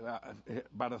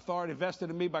 by the authority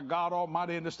vested in me by God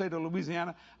Almighty in the state of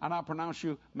Louisiana, and I pronounce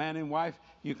you man and wife,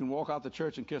 you can walk out the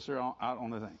church and kiss her out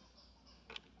on the thing.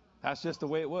 That's just the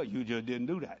way it was. You just didn't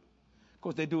do that. Of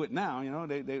course, they do it now,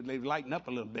 they lighten up a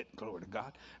little bit, glory to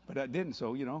God. But I didn't,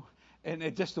 so, and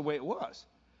it's just the way it was.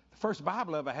 The first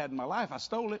Bible I ever had in my life, I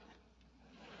stole it.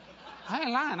 I ain't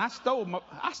lying. I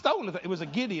stole it. It was a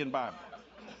Gideon Bible.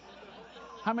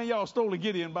 How many of y'all stole a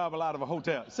Gideon Bible out of a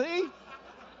hotel? See?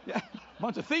 Yeah.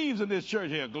 Bunch of thieves in this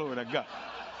church here, glory to God.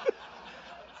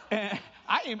 And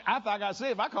after I got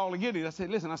saved, I called a Gideon. I said,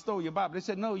 listen, I stole your Bible. They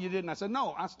said, no, you didn't. I said,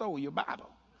 no, I stole your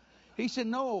Bible. He said,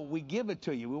 no, we give it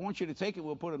to you. We want you to take it.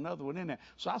 We'll put another one in there.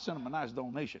 So I sent him a nice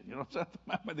donation,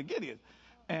 by the Gideon.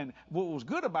 And what was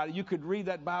good about it, you could read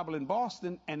that Bible in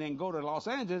Boston and then go to Los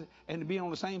Angeles and be on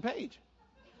the same page.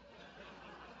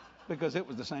 Because it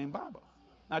was the same Bible.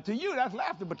 Now, to you, that's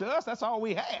laughter, but to us, that's all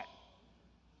we had.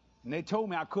 And they told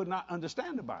me I could not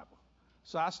understand the Bible.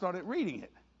 So I started reading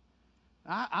it.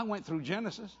 I went through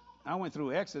Genesis. I went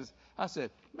through Exodus. I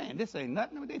said, man, this ain't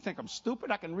nothing. They think I'm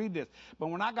stupid. I can read this. But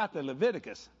when I got to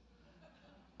Leviticus,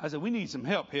 I said, we need some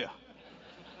help here.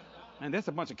 And there's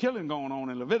a bunch of killing going on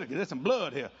in Leviticus. There's some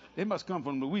blood here. They must come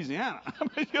from Louisiana. I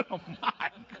mean, my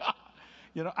God.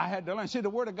 I had to learn. See, the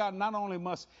Word of God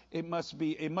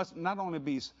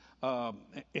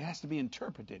it has to be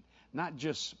interpreted, not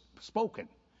just spoken.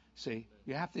 See,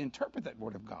 you have to interpret that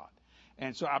Word of God.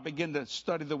 And so I began to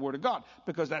study the Word of God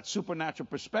because that supernatural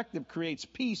perspective creates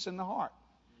peace in the heart.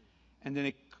 And then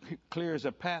it clears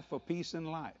a path for peace in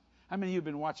life. How many of you have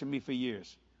been watching me for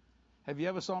years? Have you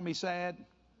ever saw me sad?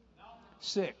 No.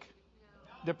 Sick?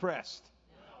 No. Depressed?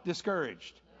 No.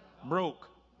 Discouraged? No. Broke?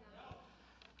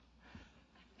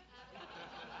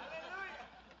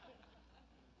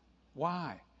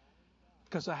 Why?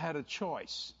 Because I had a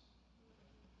choice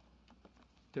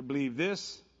to believe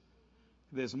this,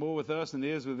 there's more with us than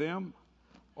there is with them,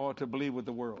 or to believe what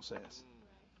the world says.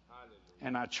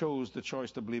 And I chose the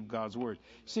choice to believe God's word.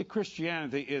 See,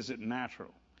 Christianity isn't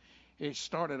natural. It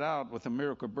started out with a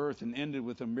miracle birth and ended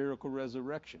with a miracle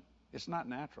resurrection. It's not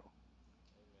natural.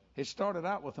 It started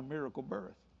out with a miracle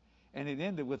birth and it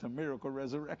ended with a miracle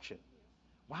resurrection.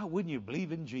 Why wouldn't you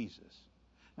believe in Jesus?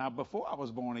 Now, before I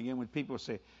was born again, when people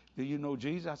say, do you know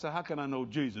Jesus? I said, how can I know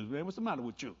Jesus? Man, what's the matter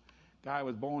with you? Guy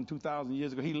was born 2,000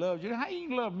 years ago. He loved you. How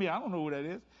you love me? I don't know who that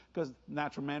is. Because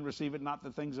natural man receiveth not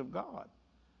the things of God.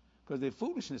 Because they're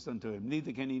foolishness unto him.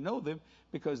 Neither can he know them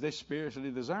because they're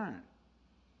spiritually discerned.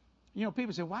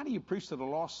 People say, why do you preach to the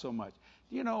lost so much?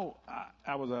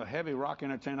 I was a heavy rock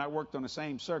entertainer. I worked on the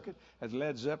same circuit as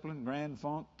Led Zeppelin, Grand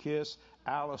Funk, Kiss,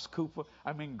 Alice Cooper.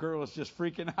 I mean, girls just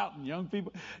freaking out and young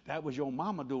people. That was your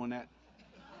mama doing that.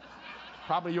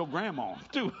 Probably your grandma,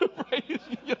 too.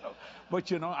 But,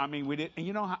 we did.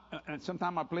 And and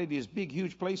sometimes I played these big,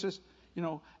 huge places,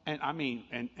 and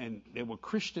and there were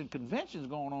Christian conventions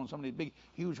going on in some of these big,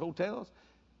 huge hotels.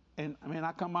 And,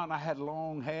 I come out and I had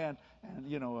long hair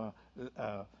and,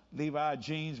 Levi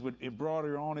jeans with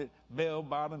embroidery on it, bell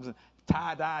bottoms and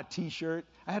tie-dye T-shirt.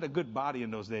 I had a good body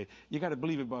in those days. You got to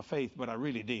believe it by faith, but I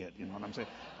really did. You know what I'm saying?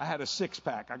 I had a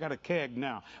six-pack. I got a keg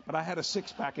now, but I had a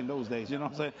six-pack in those days. You know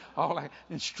what I'm saying? All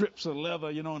in strips of leather,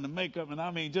 and the makeup,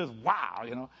 and just wow,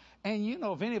 And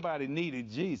if anybody needed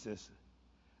Jesus,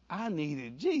 I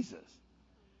needed Jesus.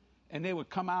 And they would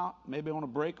come out maybe on a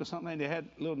break or something, and they had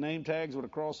little name tags with a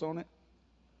cross on it.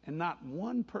 And not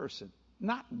one person,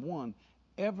 not one,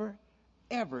 ever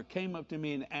came up to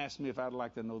me and asked me if I'd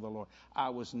like to know the Lord. I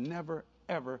was never,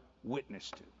 ever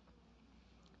witnessed to.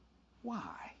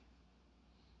 Why?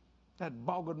 That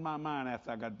boggled my mind after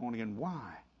I got born again.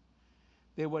 Why?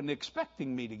 They wasn't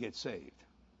expecting me to get saved.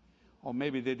 Or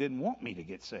maybe they didn't want me to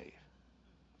get saved.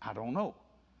 I don't know.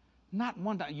 Not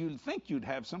one time. You'd think you'd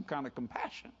have some kind of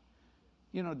compassion.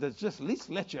 You know, that's just at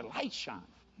least let your light shine.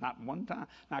 Not one time.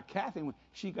 Now, Kathy,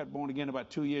 she got born again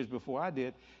about 2 years before I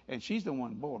did, and she's the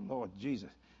one, boy, Lord Jesus.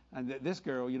 And this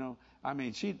girl, you know, I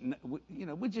mean,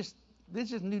 they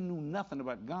just knew nothing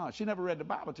about God. She never read the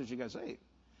Bible till she got saved.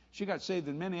 She got saved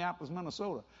in Minneapolis,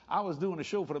 Minnesota. I was doing a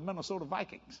show for the Minnesota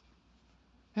Vikings.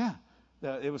 Yeah.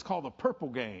 It was called the Purple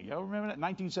Gang. Y'all remember that?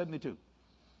 1972.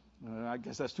 I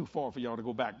guess that's too far for y'all to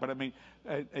go back. But I mean,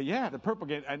 yeah, the Purple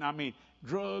Gang. And I mean,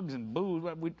 drugs and booze.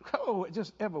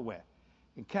 Just everywhere.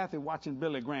 And Kathy watching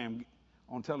Billy Graham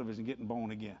on television getting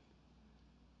born again.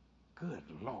 Good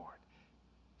Lord.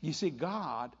 You see,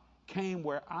 God came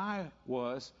where I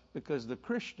was because the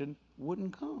Christian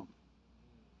wouldn't come.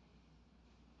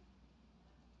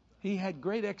 He had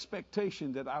great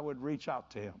expectation that I would reach out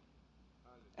to him.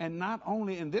 And not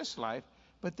only in this life,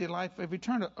 but the life of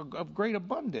eternity, of great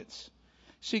abundance.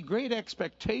 See, great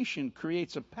expectation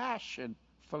creates a passion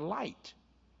for light,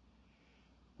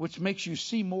 which makes you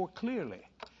see more clearly.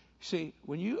 See,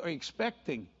 when you are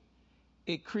expecting,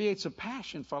 it creates a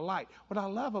passion for light. What I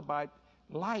love about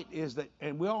light is that,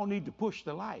 and we all need to push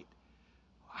the light.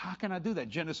 How can I do that?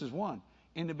 Genesis 1.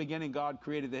 In the beginning, God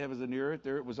created the heavens and the earth. The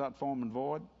earth was without form and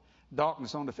void.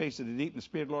 Darkness on the face of the deep, and the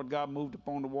Spirit of the Lord God moved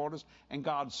upon the waters. And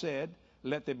God said,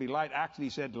 let there be light. Actually,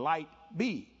 he said, light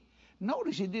be.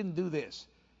 Notice he didn't do this.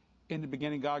 In the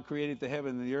beginning, God created the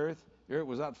heaven and the earth. The earth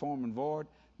was without form and void.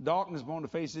 Darkness upon the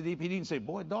face of the deep. He didn't say,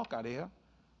 boy, dark out here.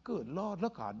 Good Lord,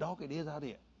 look how dark it is out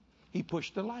here. He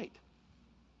pushed the light.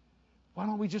 Why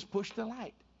don't we just push the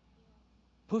light?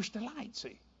 Push the light,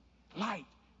 see. Light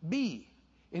be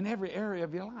in every area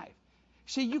of your life.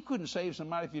 See, you couldn't save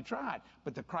somebody if you tried,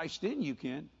 but the Christ in you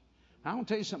can. Now, I want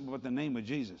to tell you something about the name of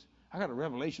Jesus. I got a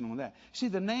revelation on that. See,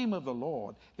 the name of the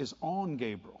Lord is on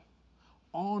Gabriel,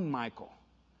 on Michael,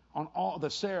 on all the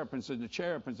seraphims and the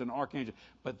cherubims and the archangels,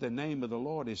 but the name of the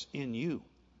Lord is in you.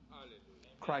 Hallelujah.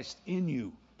 Christ in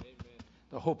you. Amen.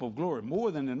 The hope of glory,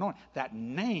 more than the anointing. That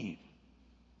name.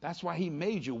 That's why he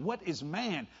made you. What is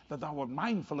man that thou art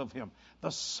mindful of him? The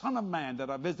Son of Man that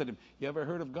I visited him. You ever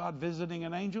heard of God visiting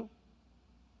an angel?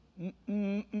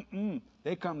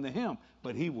 They come to him,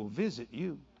 but he will visit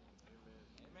you.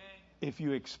 Amen. If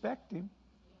you expect him.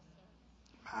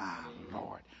 My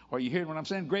Lord. Are you hearing what I'm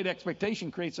saying? Great expectation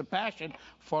creates a passion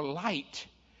for light,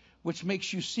 which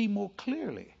makes you see more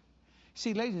clearly.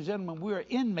 See, ladies and gentlemen, we are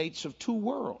inmates of two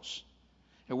worlds.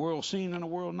 A world seen and a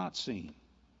world not seen.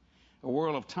 A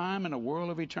world of time and a world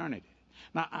of eternity.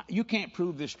 Now, you can't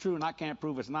prove this true, and I can't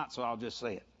prove it's not, so I'll just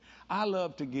say it. I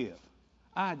love to give.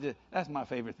 That's my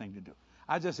favorite thing to do.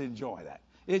 I just enjoy that.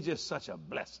 It's just such a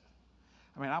blessing.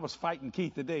 I mean, I was fighting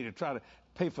Keith today to try to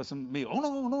pay for some meal.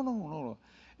 Oh, no.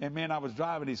 And man, I was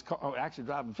driving his car, actually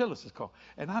driving Phyllis's car.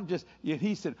 And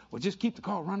he said, well, just keep the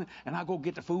car running and I'll go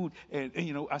get the food. And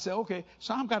I said, okay.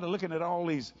 So I'm kind of looking at all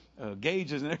these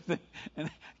gauges and everything.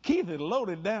 And Keith is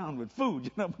loaded down with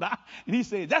food, and he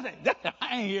said, that's it.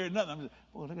 I ain't hearing nothing. I'm just,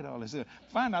 boy, look at all this.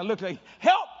 Finally, I looked like,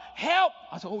 help.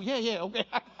 I said, oh, yeah, okay.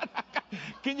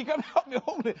 Can you come help me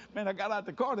hold it? Man, I got out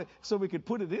the car so we could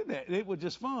put it in there. It was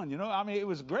just fun, I mean, it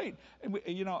was great. And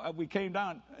we came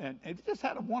down and just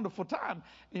had a wonderful time,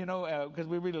 because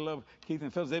we really love Keith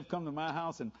and Phyllis. They've come to my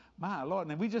house, and my Lord,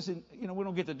 and we just, we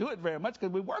don't get to do it very much because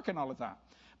we're working all the time.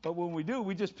 But when we do,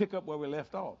 we just pick up where we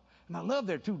left off. And I love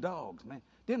their two dogs, man.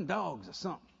 Them dogs are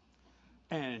something.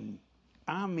 And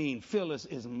I mean, Phyllis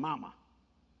is mama.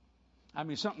 I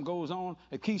mean, something goes on.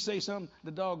 If Keith say something,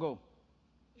 the dog go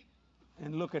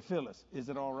and look at Phyllis. Is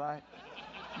it all right?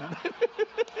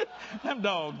 Them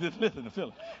dogs just listen to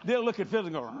Phyllis. They'll look at Phyllis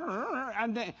and go,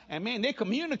 and man, they're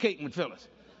communicating with Phyllis.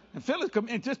 And Phyllis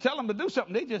and just tell them to do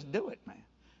something. They just do it, man.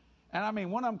 And I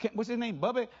mean, one of them, what's his name?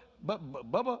 Bubby,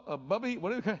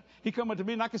 whatever. He come up to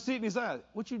me and I can see it in his eyes.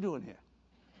 What you doing here?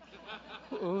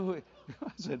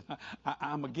 I said,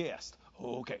 I'm a guest.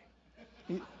 Oh, okay.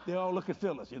 They all look at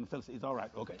Phyllis. Phyllis, he's all right.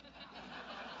 Okay.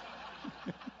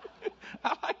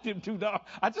 I like them two dogs.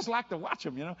 I just like to watch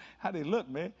them, how they look,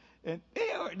 man. And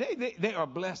they are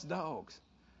blessed dogs.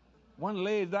 One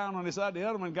lays down on the side, the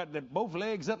other one got both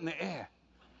legs up in the air.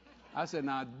 I said,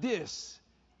 now this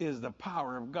is the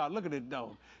power of God. Look at this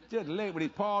dog. Just leg with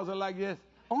his paws are like this.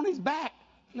 On his back.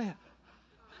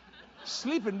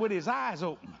 Sleeping with his eyes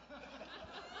open.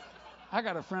 I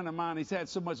got a friend of mine, he's had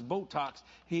so much Botox,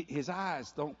 his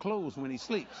eyes don't close when he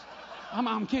sleeps.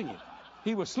 I'm kidding you.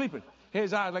 He was sleeping.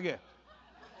 His eyes like that.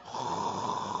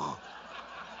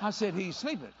 I said, he's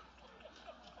sleeping.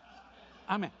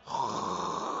 I mean,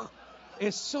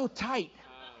 it's so tight.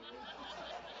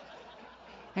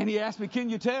 And he asked me, can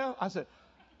you tell? I said,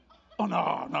 oh,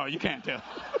 no, you can't tell.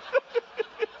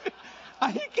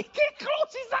 He can't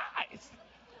close his eyes.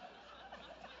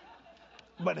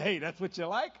 But hey, that's what you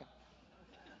like.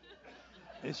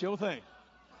 It's your thing.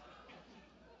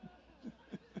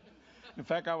 In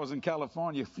fact, I was in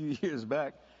California a few years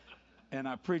back, and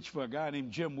I preached for a guy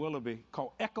named Jim Willoughby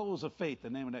called Echoes of Faith, the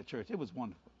name of that church. It was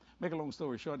wonderful. Make a long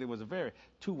story short, there was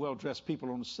two well-dressed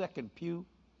people on the second pew.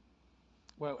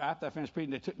 Well, after I finished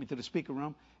preaching, they took me to the speaker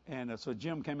room, and so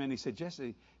Jim came in. He said,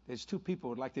 Jesse, there's two people who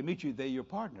would like to meet you. They're your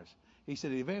partners. He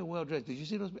said, they're very well dressed. Did you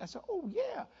see those? I said, oh,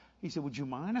 yeah. He said, would you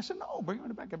mind? I said, no, bring them in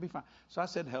the back. I'll be fine. So I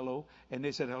said hello, and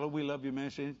they said, hello, we love your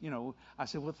ministry. You know, I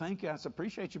said, well, thank you. I said,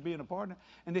 appreciate you being a partner.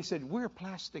 And they said, we're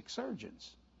plastic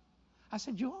surgeons. I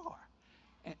said, you are?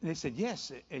 And they said,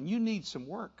 yes, and you need some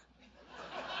work.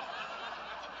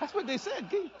 That's what they said,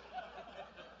 Keith.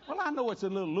 Well, I know it's a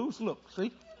little loose. Look,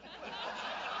 see?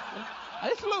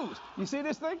 It's loose. You see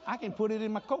this thing? I can put it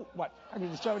in my coat. What? I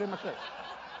can just shove it in my coat.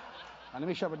 Now, let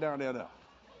me shove it down there, though.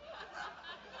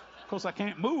 Of course, I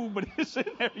can't move, but it's in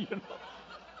there, you know.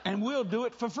 And we'll do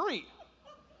it for free.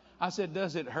 I said,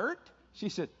 does it hurt? She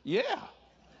said, yeah.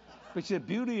 But she said,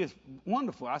 beauty is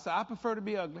wonderful. I said, I prefer to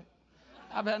be ugly.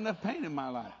 I've had enough pain in my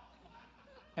life.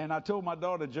 And I told my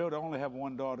daughter, Jo, I only have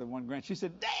one daughter and one grand. She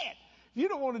said, Dad, if you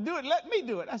don't want to do it, let me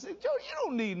do it. I said, Jo, you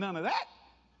don't need none of that.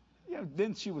 You know,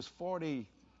 then she was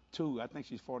 42. I think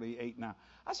she's 48 now.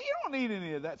 I said, you don't need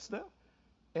any of that stuff.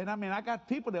 And I mean, I got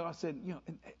people there. I said, you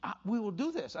know, we will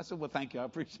do this. I said, well, thank you. I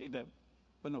appreciate that.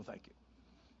 But no, thank you.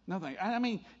 No, thank you. I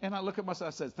mean, and I look at myself,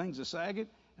 I said, things are sagging.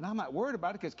 And I'm not worried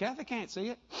about it because Kathy can't see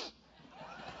it.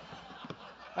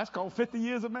 That's called 50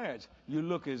 years of marriage. You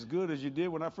look as good as you did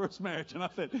when I first married. And I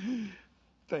said,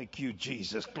 thank you,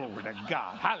 Jesus. Glory to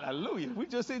God. Hallelujah. We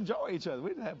just enjoy each other. We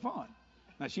just have fun.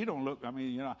 Now, she don't look, I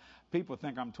mean, you know, people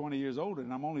think I'm 20 years older,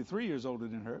 and I'm only 3 years older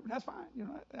than her. But that's fine. You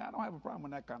know, I don't have a problem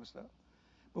with that kind of stuff.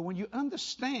 But when you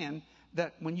understand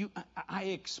that I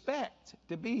expect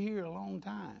to be here a long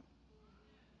time.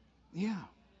 Yeah.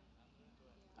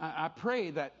 I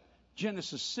pray that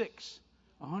Genesis 6,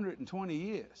 120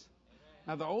 years.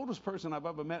 Now, the oldest person I've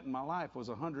ever met in my life was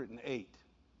 108.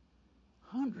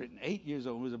 108 years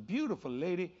old. It was a beautiful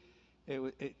lady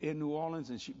in New Orleans,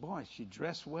 and she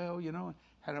dressed well, you know,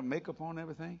 had her makeup on and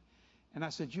everything. And I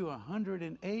said, you're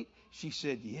 108? She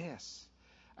said, yes.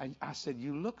 I said,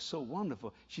 you look so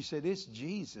wonderful. She said, it's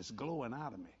Jesus glowing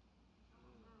out of me.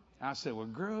 I said, well,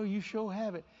 girl, you sure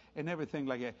have it, and everything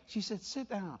like that. She said, sit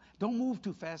down. Don't move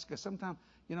too fast, because sometimes,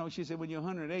 you know, she said, when you're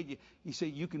 108, you say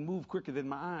you can move quicker than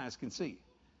my eyes can see.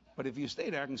 But if you stay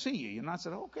there, I can see you. And I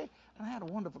said, okay. And I had a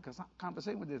wonderful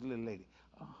conversation with this little lady.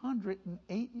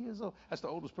 108 years old. That's the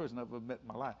oldest person I've ever met in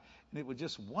my life. And it was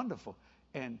just wonderful.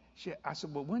 And I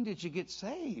said, well, when did you get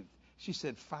saved? She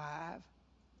said, 5. I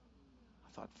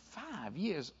thought, 5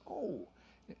 years old.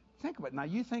 Think about it. Now,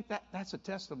 you think that's a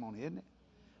testimony, isn't it?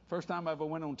 First time I ever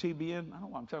went on TBN, I don't know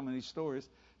why I'm telling these stories.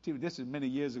 This is many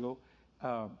years ago.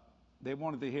 They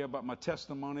wanted to hear about my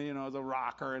testimony, you know, as a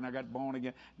rocker, and I got born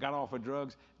again, got off of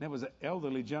drugs. There was an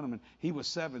elderly gentleman. He was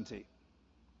 70,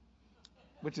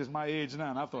 which is my age now.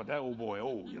 And I thought, that old boy,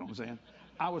 old, you know what I'm saying?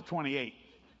 I was 28.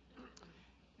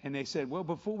 And they said, well,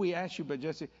 before we ask you, but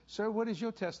Jesse, sir, what is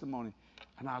your testimony?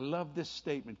 And I love this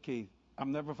statement, Keith. I've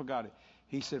never forgot it.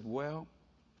 He said, well,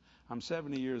 I'm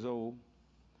 70 years old,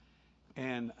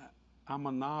 and I'm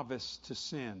a novice to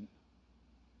sin.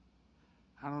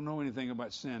 I don't know anything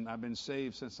about sin. I've been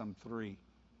saved since I'm 3.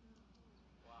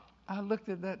 Wow. I looked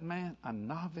at that man, a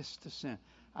novice to sin.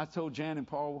 I told Jan and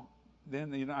Paul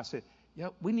then, you know, I said,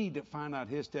 yep, we need to find out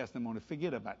his testimony.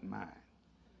 Forget about mine.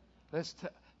 Let's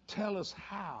tell us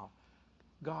how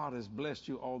God has blessed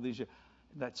you all these years.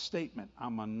 That statement,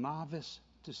 I'm a novice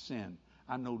to sin.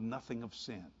 I know nothing of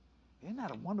sin. Isn't that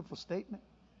a wonderful statement?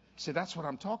 See, that's what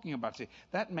I'm talking about. See,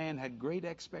 that man had great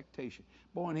expectation.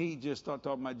 Boy, and he just started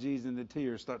talking about Jesus, and the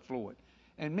tears start flowing.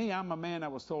 And me, I'm a man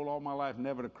that was told all my life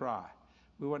never to cry.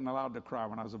 We wasn't allowed to cry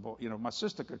when I was a boy. You know, my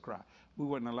sister could cry. We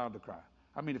wasn't allowed to cry.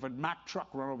 I mean, if a Mack truck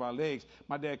run over our legs,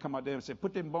 my dad come out there and said,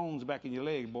 put them bones back in your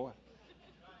leg, boy.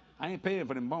 I ain't paying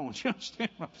for them bones. You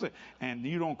understand what I'm saying? And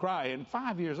you don't cry. And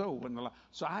 5 years old wasn't allowed.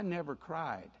 So I never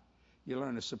cried. You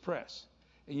learn to suppress.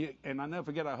 And I never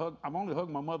forget, I've only hugged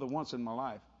my mother once in my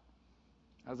life.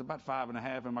 I was about 5 and a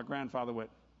half, and my grandfather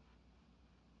went.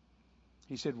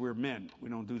 He said, we're men. We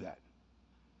don't do that.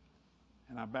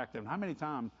 And I backed him. How many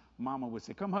times Mama would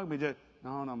say, come hug me, Dad?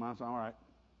 No, Mom, it's all right.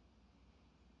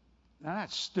 Now,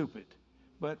 that's stupid.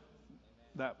 But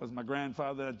That was my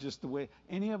grandfather. That's just the way.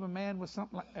 Any other man was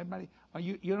something like everybody.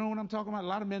 You know what I'm talking about? A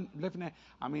lot of men lifting that.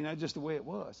 I mean, that's just the way it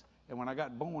was. And when I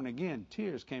got born again,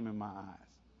 tears came in my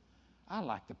eyes.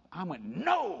 I went,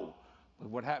 no! But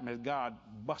what happened is God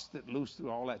busted loose through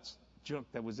all that junk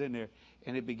that was in there,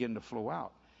 and it began to flow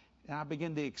out. And I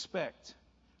began to expect.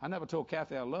 I never told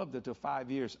Kathy I loved her till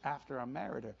 5 years after I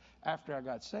married her, after I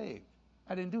got saved.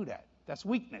 I didn't do that. That's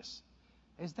weakness.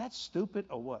 Is that stupid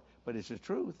or what? But it's the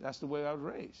truth. That's the way I was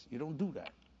raised. You don't do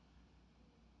that.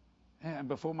 And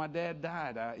before my dad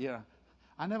died,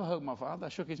 I never hugged my father. I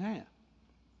shook his hand.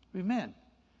 We men.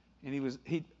 And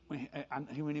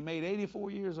when he made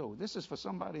 84 years old, this is for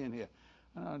somebody in here.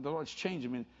 The Lord's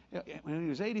changing me. When he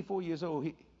was 84 years old,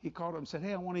 he called up and said,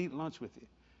 hey, I want to eat lunch with you.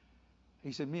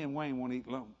 He said, me and Wayne want to eat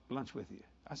lunch with you.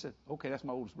 I said, okay, that's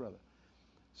my oldest brother.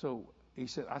 So I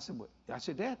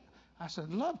said, Dad, I said,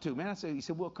 I'd love to, man. He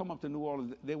said, we'll come up to New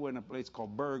Orleans. They were in a place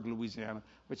called Berg, Louisiana,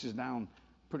 which is down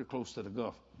pretty close to the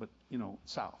Gulf, but,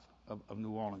 south of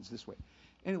New Orleans this way.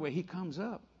 Anyway, he comes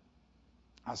up.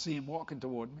 I see him walking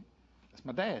toward me. That's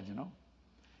my dad,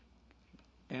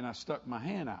 And I stuck my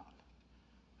hand out.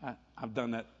 I've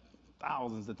done that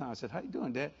thousands of times. I said, how you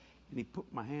doing, Dad? And he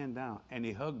put my hand down, and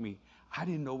he hugged me. I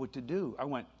didn't know what to do. I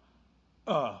went,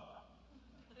 and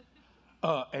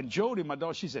Jody, my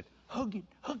daughter, she said, hug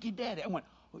your daddy. I went,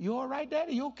 you all right,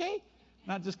 Daddy? You okay?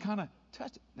 And I just kind of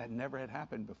touched it. That never had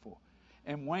happened before.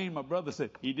 And Wayne, my brother,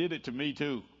 said, he did it to me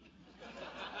too.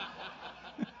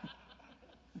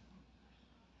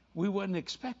 We wasn't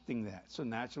expecting that. So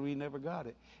naturally, he never got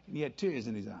it. And he had tears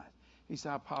in his eyes. He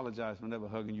said, I apologize for never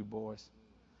hugging you boys.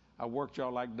 I worked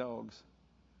y'all like dogs.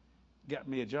 Got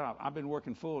me a job. I've been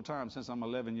working full time since I'm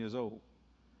 11 years old.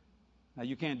 Now,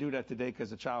 you can't do that today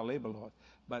because of child labor laws.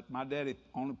 But my daddy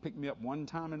only picked me up one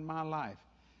time in my life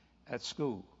at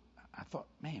school. I thought,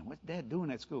 man, what's Dad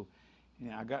doing at school?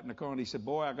 And I got in the car and he said,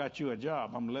 boy, I got you a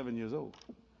job. I'm 11 years old.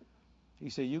 He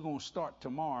said, you're going to start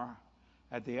tomorrow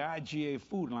at the IGA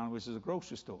Food Line, which is a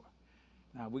grocery store.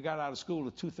 Now, we got out of school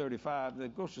at 2:35. The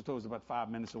grocery store is about 5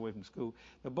 minutes away from school.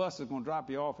 The bus is going to drop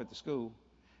you off at the school.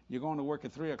 You're going to work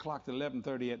at 3 o'clock to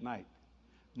 11:30 at night.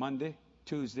 Monday,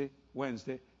 Tuesday,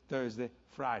 Wednesday, Thursday,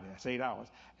 Friday. That's 8 hours.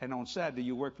 And on Saturday,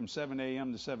 you work from 7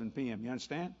 a.m. to 7 p.m. You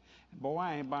understand? And boy,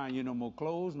 I ain't buying you no more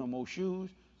clothes, no more shoes,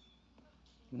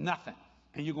 nothing.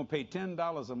 And you're going to pay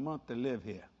 $10 a month to live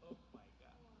here.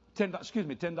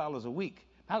 $10 a week.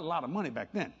 That's a lot of money back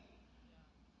then.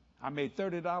 I made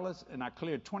 $30 and I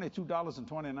cleared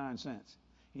 $22.29.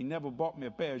 He never bought me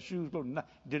a pair of shoes.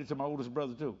 Did it to my oldest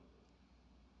brother too.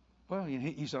 Well,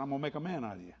 he said, I'm going to make a man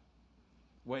out of you.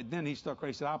 Well, then he stuck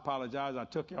crazy. He said, I apologize. I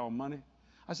took y'all money.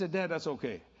 I said, Dad, that's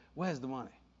okay. Where's the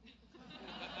money?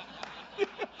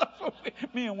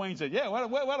 Me and Wayne said, yeah,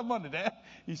 where the money, Dad?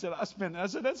 He said, I spent it. I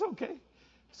said, that's okay.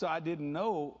 So I didn't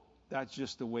know that's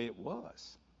just the way it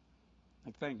was.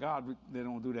 Like, thank God they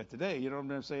don't do that today. You know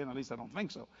what I'm saying? At least I don't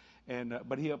think so.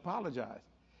 But he apologized.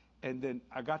 And then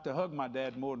I got to hug my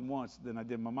dad more than once than I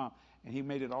did my mom. And he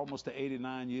made it almost to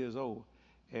 89 years old.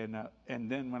 And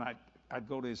then when I'd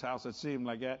go to his house, I'd see him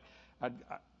like that. I'd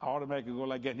automatically go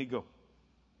like that, and he'd go.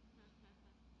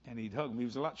 And he'd hug me. He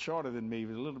was a lot shorter than me. He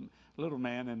was a little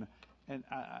man, and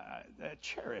I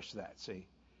cherished that, see.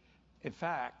 In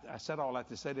fact, I said all that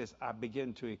to say this. I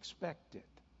began to expect it.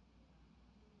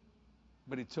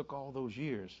 But it took all those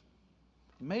years.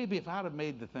 Maybe if I'd have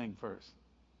made the thing first.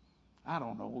 I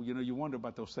don't know. You wonder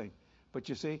about those things. But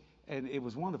you see, and it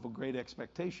was wonderful, great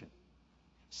expectation.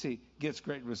 See, gets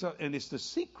great result. And it's the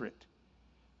secret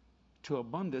to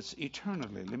abundance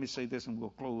eternally. Let me say this and we'll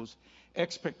close.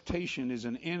 Expectation is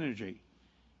an energy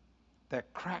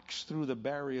that cracks through the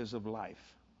barriers of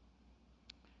life.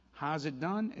 How's it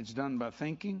done? It's done by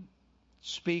thinking,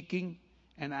 speaking,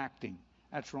 and acting.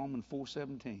 That's Romans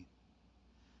 4:17.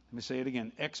 Let me say it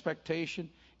again. Expectation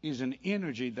is an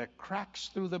energy that cracks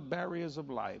through the barriers of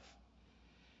life.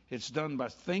 It's done by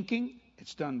thinking,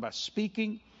 it's done by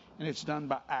speaking, and it's done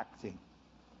by acting.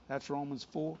 That's Romans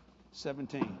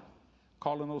 4:17.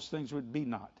 Calling those things which be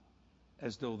not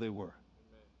as though they were. Amen.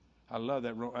 I love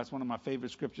that. That's one of my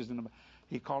favorite scriptures in the Bible.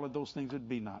 He called those things which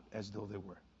be not as though they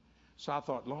were. So I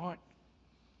thought, Lord,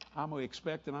 I'm going to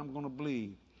expect and I'm going to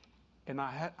believe. And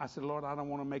I said, Lord, I don't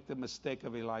want to make the mistake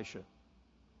of Elisha.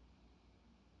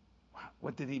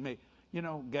 What did he make?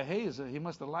 Gehazi, he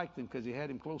must have liked him because he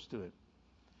had him close to him.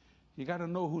 You got to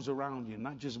know who's around you,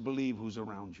 not just believe who's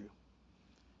around you.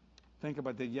 Think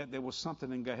about that. Yet there was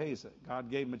something in Gehazi.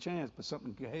 God gave him a chance, but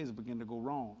something in Gehazi began to go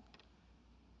wrong.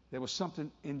 There was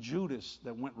something in Judas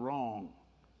that went wrong.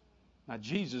 Now,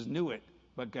 Jesus knew it,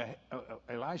 but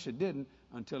Elisha didn't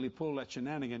until he pulled that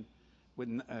shenanigan with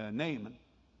Naaman,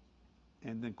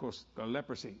 and then, of course,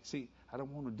 leprosy. See, I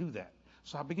don't want to do that.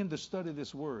 So I began to study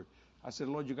this word. I said,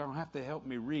 Lord, you're going to have to help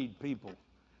me read people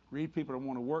that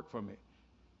want to work for me.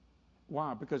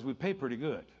 Why? Because we pay pretty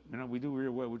good. We do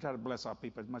real well. We try to bless our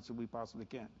people as much as we possibly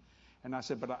can. And I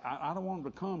said, but I don't want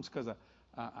them to come because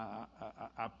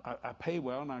I pay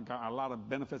well and I got a lot of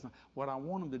benefits. What I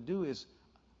want them to do is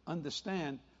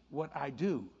understand what I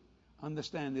do,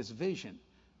 understand this vision,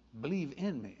 believe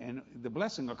in me, and the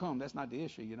blessing will come. That's not the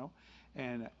issue,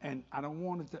 And I don't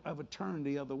want it to ever turn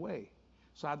the other way.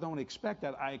 So I don't expect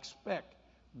that. I expect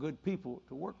good people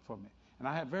to work for me. And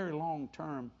I have very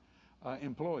long-term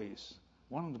employees.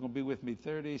 One of them's going to be with me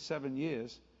 37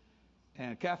 years.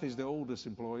 And Kathy's the oldest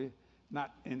employee,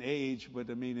 not in age, but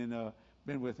been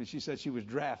with me. She said she was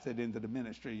drafted into the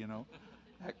ministry,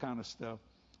 that kind of stuff.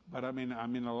 But a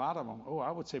lot of them,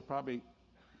 I would say probably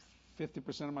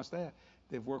 50% of my staff,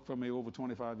 they've worked for me over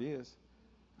 25 years.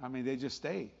 They just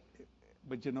stay.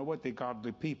 But you know what? They're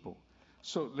godly people.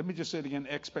 So let me just say it again.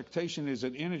 Expectation is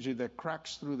an energy that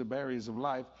cracks through the barriers of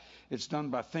life. It's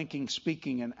done by thinking,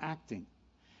 speaking, and acting.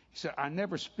 He said, I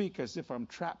never speak as if I'm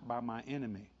trapped by my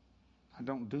enemy. I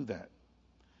don't do that.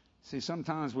 See,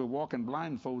 sometimes we're walking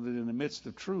blindfolded in the midst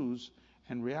of truths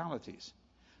and realities.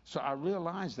 So I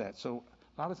realize that. So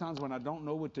a lot of times when I don't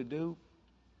know what to do,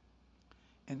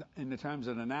 in the times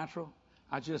of the natural,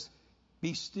 I just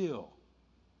be still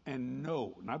and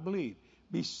know, not believe,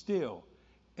 be still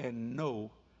and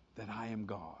know that I am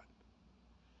God.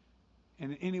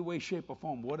 And in any way, shape, or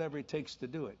form, whatever it takes to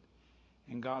do it.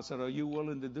 And God said, are you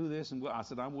willing to do this? And I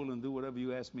said, I'm willing to do whatever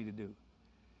you ask me to do.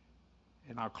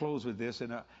 And I'll close with this,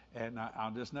 and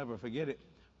I'll just never forget it.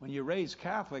 When you're raised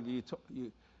Catholic,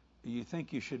 you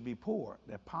think you should be poor,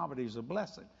 that poverty is a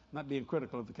blessing. Not being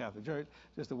critical of the Catholic Church,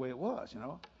 just the way it was,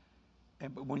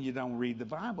 But when you don't read the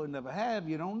Bible, never have,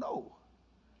 you don't know.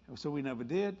 So we never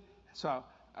did. So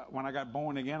when I got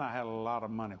born again, I had a lot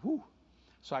of money. Whew.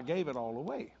 So I gave it all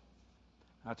away.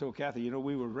 I told Kathy,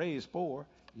 we were raised poor.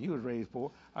 You was raised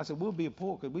poor. I said, we'll be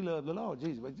poor because we love the Lord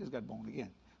Jesus. We just got born again.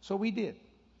 So we did.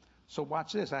 So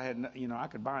watch this. I had, I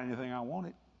could buy anything I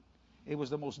wanted. It was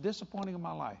the most disappointing of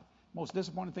my life. Most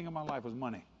disappointing thing in my life was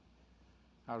money.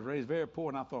 I was raised very poor,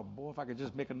 and I thought, boy, if I could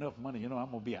just make enough money, I'm going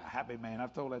to be a happy man. I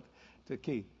told that to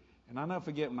Keith. And I'll never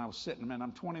forget when I was sitting, man,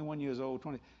 I'm 21 years old,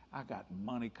 I got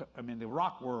money. The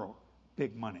rock world,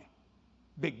 big money.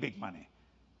 Big money.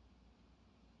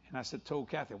 And I told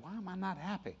Kathy, why am I not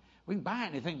happy? We can buy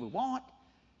anything we want.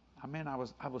 I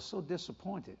was so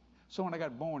disappointed. So when I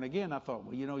got born again, I thought,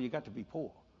 well, you got to be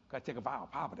poor. Got to take a vow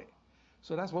of poverty.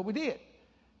 So that's what we did.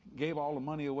 Gave all the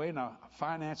money away, and I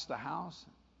financed the house.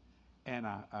 And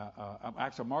I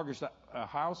actually mortgaged a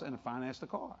house and financed a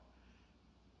car.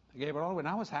 I gave it all away, and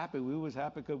I was happy. We was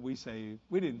happy because we saved.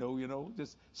 We didn't know,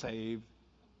 just saved.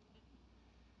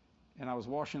 And I was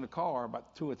washing the car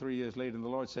about 2 or 3 years later, and the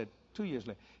Lord said, 2 years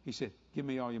later, He said, give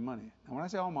me all your money. And when I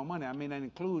say all my money, that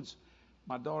includes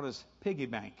my daughter's piggy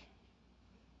bank.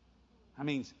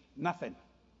 Nothing.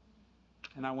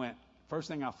 And I went, first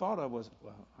thing I thought of was,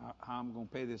 well, how I'm going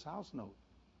to pay this house note?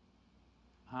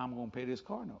 How I'm going to pay this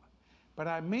car note? But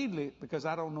I immediately, because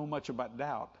I don't know much about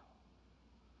doubt,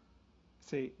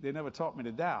 see, they never taught me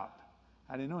to doubt.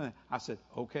 I didn't know that. I said,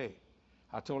 okay.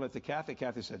 I told it to Kathy.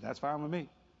 Kathy said, that's fine with me.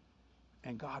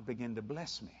 And God began to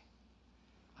bless me.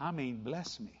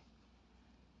 Bless me.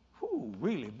 Whew,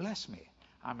 really bless me.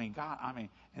 God,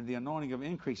 and the anointing of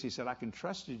increase. He said, I can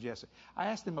trust you, Jesse. I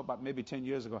asked him about maybe 10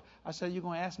 years ago. I said, you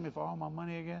going to ask me for all my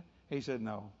money again? He said,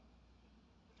 no.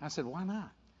 I said, why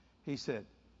not? He said,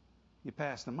 you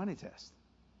passed the money test.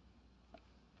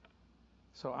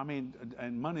 So,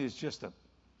 and money is just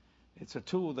it's a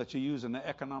tool that you use in the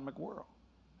economic world.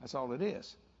 That's all it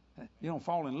is. You don't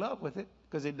fall in love with it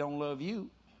because it don't love you.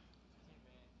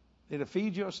 It'll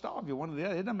feed you or starve you, one or the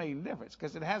other. It doesn't make any difference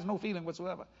because it has no feeling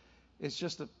whatsoever. It's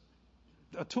just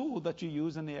a tool that you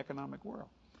use in the economic world.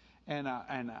 And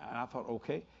I thought,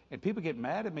 okay. And people get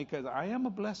mad at me because I am a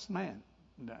blessed man.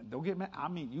 Don't get mad.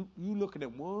 You looking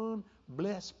at one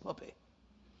blessed puppy.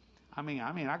 I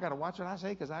got to watch what I say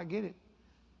because I get it.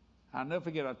 I'll never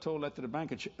forget, I told that to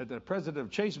the president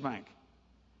of Chase Bank.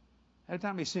 Every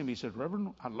time he see me, he said,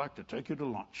 Reverend, I'd like to take you to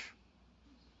lunch.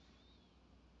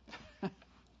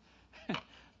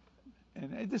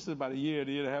 And this is about a year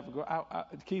and a half ago.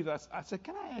 Keith, I said,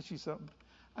 can I ask you something?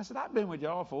 I said, I've been with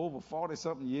y'all for over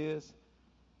 40-something years.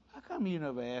 How come you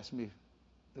never asked me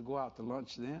to go out to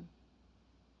lunch then?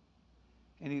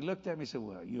 And he looked at me and said,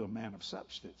 well, you're a man of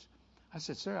substance. I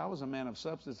said, sir, I was a man of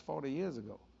substance 40 years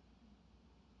ago.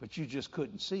 But you just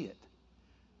couldn't see it.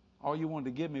 all you wanted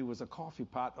to give me was a coffee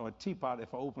pot or a teapot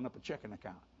if I opened up a checking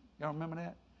account. Y'all remember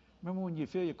that? Remember when you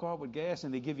fill your car with gas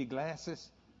and they give you glasses?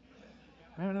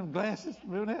 Remember them glasses?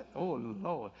 Remember that? Oh,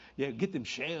 Lord. Yeah, get them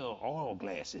Shell oil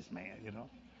glasses, man, you know.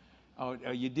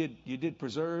 You did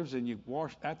preserves and you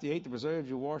washed, after you ate the preserves,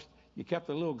 you kept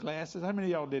the little glasses. How many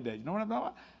of y'all did that? You know what I'm talking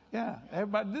about? Yeah,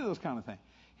 everybody did those kind of things.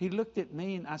 He looked at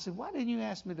me and I said, why didn't you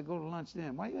ask me to go to lunch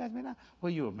then? Why you ask me now?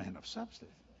 Well, you're a man of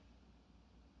substance.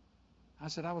 I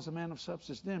said, I was a man of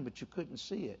substance then, but you couldn't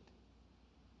see it.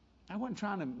 I wasn't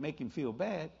trying to make him feel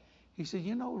bad. He said,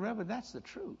 you know, Reverend, that's the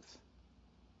truth.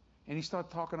 And he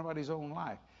started talking about his own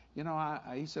life. You know,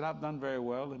 he said, I've done very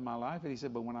well in my life. And he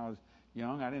said, but when I was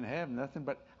young, I didn't have nothing,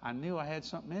 but I knew I had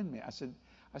something in me. I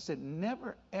said,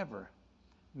 never, ever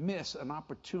miss an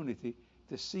opportunity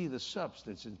to see the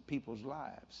substance in people's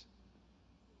lives,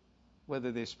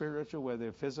 whether they're spiritual, whether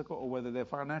they're physical, or whether they're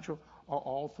financial, or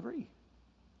all three.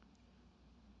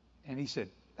 And he said,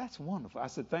 that's wonderful. I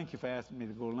said, thank you for asking me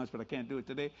to go to lunch, but I can't do it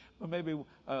today. But maybe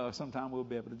sometime we'll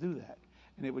be able to do that.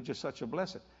 And it was just such a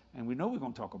blessing. And we know we're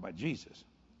going to talk about Jesus.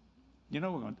 You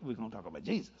know we're going to talk about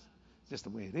Jesus. It's just the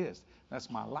way it is. That's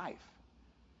my life.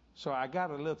 So I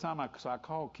got a little time. So I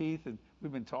called Keith, and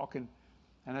we've been talking.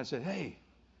 And I said, hey,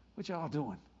 what y'all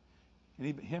doing?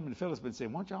 And him and Phyllis been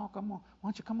saying, why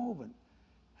don't you come over? And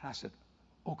I said,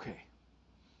 okay.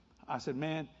 I said,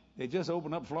 man, they just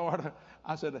opened up Florida.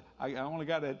 I said, I only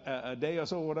got a day or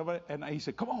so or whatever. And he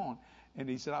said, come on. And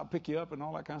he said, I'll pick you up and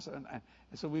all that kind of stuff. And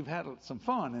so we've had some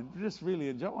fun and just really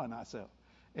enjoying ourselves.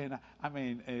 And I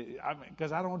mean,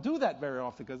 because I don't do that very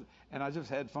often. And I just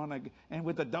had fun. And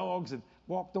with the dogs and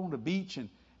walked on the beach.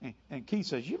 And Keith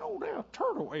says, you know, there are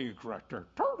turtle eggs right there.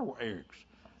 Turtle eggs.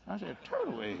 I said,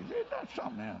 turtle eggs? Ain't that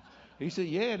something else? He said,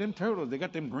 yeah, them turtles. They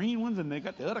got them green ones and they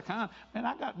got the other kind. Man,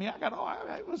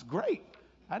 it was great.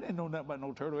 I didn't know nothing about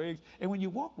no turtle eggs. And when you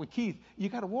walk with Keith, you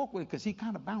got to walk with him because he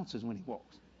kind of bounces when he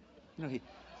walks. You know,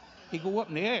 he go up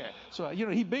in the air. So, you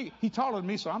know, he taller than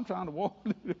me, so I'm trying to walk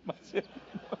myself.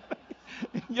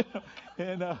 You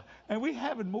know, and we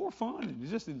having more fun and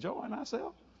just enjoying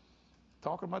ourselves.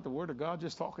 Talking about the Word of God,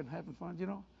 just talking, having fun, you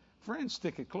know. Friends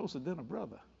stick it closer than a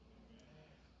brother.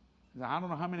 Now, I don't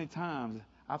know how many times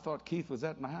I thought Keith was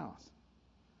at my house.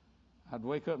 I'd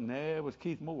wake up and there was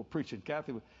Keith Moore preaching.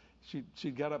 Kathy,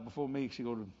 she got up before me. She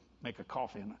go to make a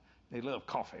coffee, and they love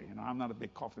coffee. You know, I'm not a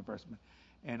big coffee person.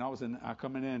 And I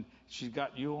coming in, she's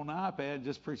got you on the iPad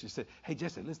just preaching. She said, hey,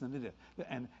 Jesse, listen to this.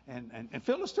 And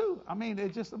Phyllis, too. I mean,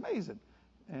 it's just amazing.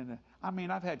 And I mean,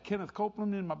 I've had Kenneth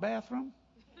Copeland in my bathroom.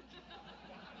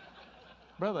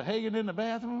 Brother Hagan in the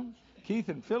bathroom. Keith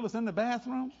and Phyllis in the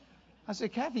bathroom. I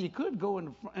said, Kathy, you could go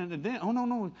in the den. Oh,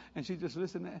 no. And she just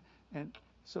listened. And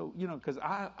so, you know, because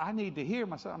I need to hear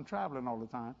myself. I'm traveling all the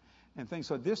time and things.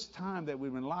 So this time that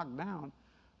we've been locked down,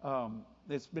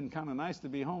 it's been kind of nice to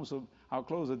be home. So I'll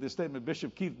close with this statement.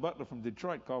 Bishop Keith Butler from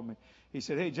Detroit called me. He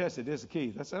said, hey, Jesse, this is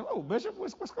Keith. I said, oh, Bishop,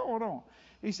 what's going on?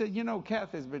 He said, you know,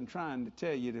 Kathy's been trying to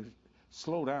tell you to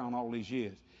slow down all these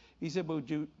years. He said, but would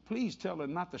you please tell her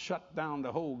not to shut down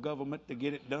the whole government to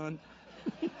get it done?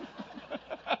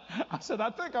 I said, I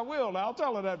think I will. I'll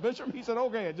tell her that, Bishop. He said,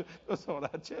 okay. That's what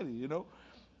I tell you, you know.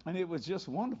 And it was just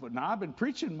wonderful. Now, I've been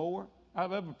preaching more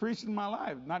I've ever preached in my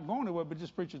life. Not going anywhere, but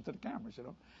just preaching to the cameras, you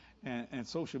know, and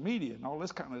social media and all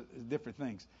this kind of different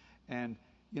things. And,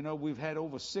 you know, we've had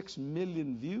over 6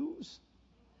 million views.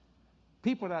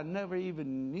 People that I never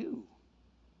even knew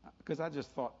because I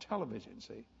just thought television,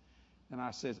 see. And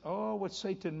I said, oh, what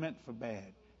Satan meant for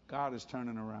bad, God is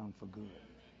turning around for good.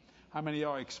 How many of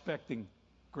y'all are expecting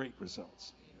great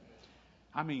results?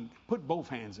 I mean, put both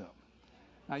hands up.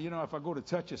 Now, you know, if I go to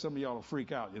touch you, some of y'all will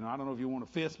freak out. You know, I don't know if you want a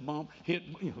fist bump, hit,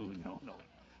 you know, no.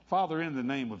 Father, in the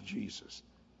name of Jesus.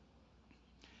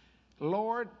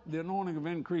 Lord, the anointing of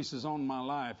increase is on my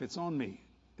life. It's on me.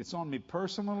 It's on me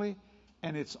personally,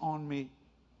 and it's on me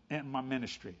and my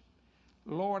ministry.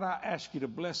 Lord, I ask you to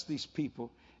bless these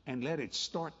people and let it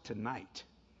start tonight.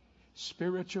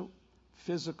 Spiritual,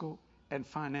 physical, and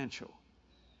financial.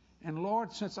 And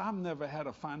Lord, since I've never had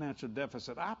a financial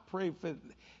deficit, I pray for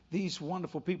these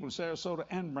wonderful people in Sarasota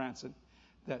and Branson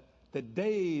that the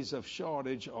days of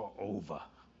shortage are over.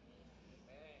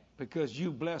 Because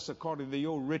you bless according to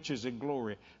your riches and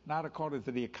glory, not according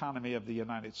to the economy of the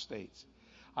United States.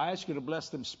 I ask you to bless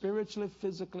them spiritually,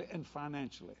 physically, and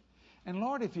financially. And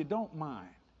Lord, if you don't mind,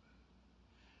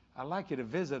 I'd like you to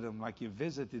visit them like you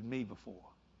visited me before.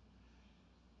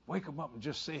 Wake them up and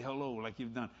just say hello like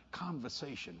you've done.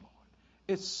 Conversation, Lord.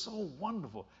 It's so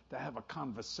wonderful to have a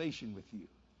conversation with you.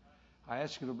 I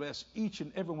ask you to bless each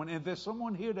and every one. And if there's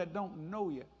someone here that don't know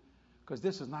you, because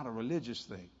this is not a religious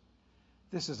thing,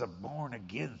 This is a born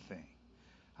again thing.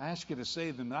 I ask you to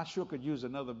save them. I sure could use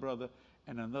another brother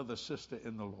and another sister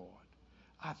in the Lord.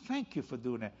 I thank you for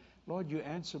doing that. Lord, you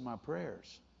answer my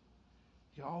prayers.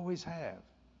 You always have.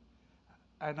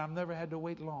 And I've never had to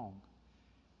wait long.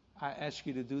 I ask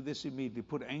you to do this immediately.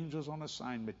 Put angels on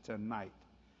assignment tonight.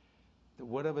 That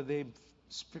whatever they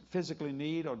physically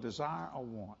need or desire or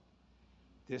want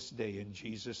this day in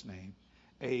Jesus' name.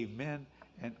 Amen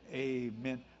and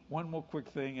amen. One more quick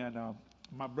thing. And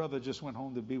my brother just went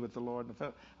home to be with the Lord. And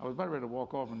I was about ready to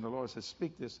walk off, and the Lord said,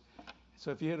 speak this.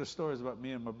 So if you hear the stories about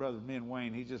me and my brother, me and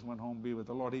Wayne, he just went home to be with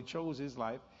the Lord. He chose his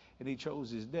life, and he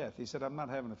chose his death. He said, I'm not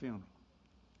having a funeral.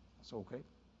 That's okay.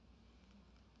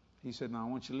 He said, now I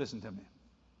want you to listen to me.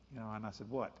 And I said,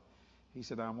 what? He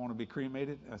said, I want to be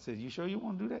cremated. I said, you sure you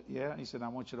want to do that? Yeah. He said, I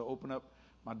want you to open up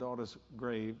my daughter's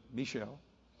grave, Michelle.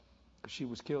 She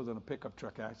was killed in a pickup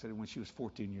truck accident when she was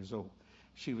 14 years old.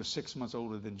 She was 6 months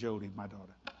older than Jody, my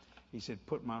daughter. He said,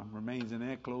 put my remains in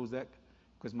there, close that,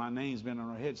 because my name's been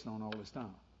on her headstone all this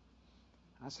time.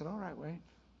 I said, all right, Wayne.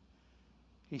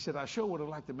 He said, I sure would have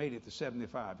liked to made it to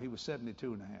 75. He was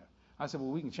 72 and a half. I said,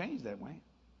 well, we can change that, Wayne.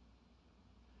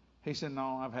 He said,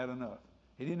 no, I've had enough.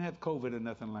 He didn't have COVID or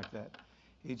nothing like that.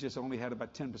 He just only had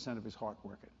about 10% of his heart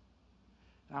working.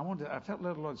 And I felt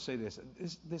the Lord say this.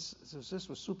 This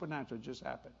was supernatural. It just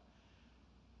happened.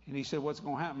 And he said, what's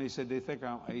going to happen? He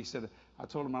said, I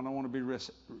told him I don't want to be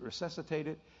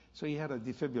resuscitated. So he had a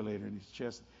defibrillator in his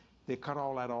chest. They cut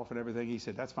all that off and everything. He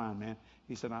said, that's fine, man.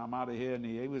 He said, I'm out of here. And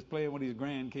he was playing with his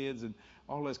grandkids and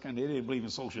all this kind of, they didn't believe in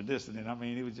social distancing. I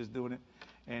mean, he was just doing it.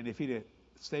 And if he'd have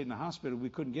stayed in the hospital, we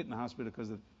couldn't get in the hospital because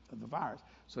of the virus.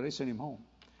 So they sent him home.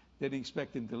 They didn't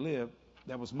expect him to live.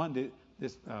 That was Monday.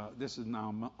 This is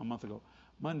now a month ago.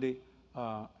 Monday,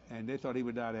 and they thought he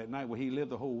would die that night. Well, he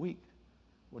lived the whole week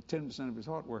with 10% of his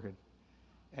heart working.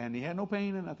 And he had no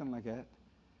pain or nothing like that.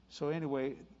 So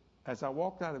anyway, as I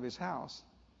walked out of his house,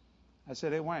 I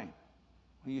said, hey, Wayne,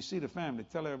 when you see the family,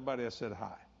 tell everybody I said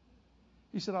hi.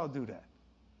 He said, I'll do that.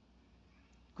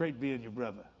 Great being your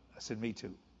brother. I said, me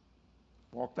too.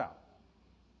 Walked out.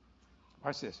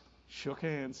 Watch this. Shook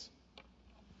hands.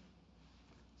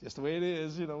 Just the way it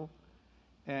is,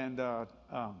 And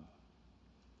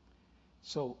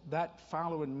so that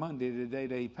following Monday, the day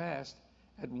that he passed,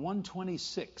 at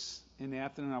 1:26 in the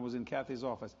afternoon, I was in Kathy's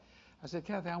office. I said,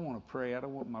 Kathy, I want to pray. I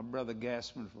don't want my brother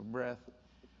gasping for breath.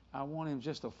 I want him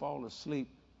just to fall asleep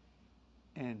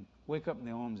and wake up in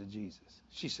the arms of Jesus.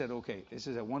 She said, okay. This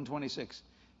is at 1:26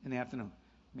 in the afternoon.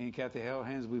 Me and Kathy held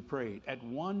hands. We prayed. At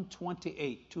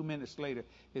 1:28, 2 minutes later,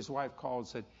 his wife called and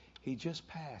said, he just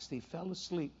passed. He fell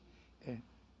asleep and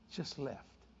just left.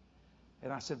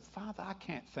 And I said, Father, I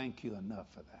can't thank you enough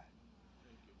for that.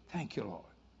 Thank you, Lord.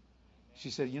 She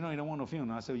said, he don't want no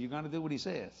funeral. I said, well, you're going to do what he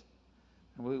says.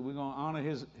 And we're going to honor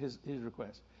his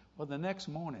request. Well, the next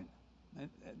morning,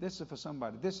 this is for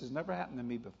somebody. This has never happened to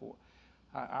me before.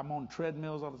 I'm on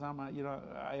treadmills all the time.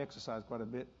 I exercise quite a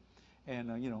bit. And,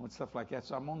 and stuff like that.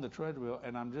 So I'm on the treadmill,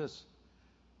 and I'm just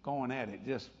going at it.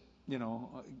 Just,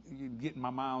 getting my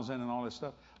miles in and all this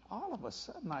stuff. All of a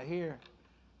sudden, I hear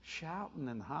shouting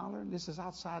and hollering. This is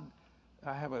outside.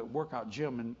 I have a workout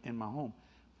gym in my home.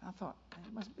 I thought,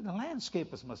 the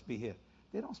landscapers must be here.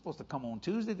 They're not supposed to come on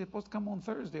Tuesday. They're supposed to come on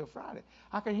Thursday or Friday.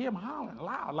 I could hear them hollering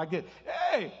loud like this.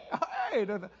 Hey, hey.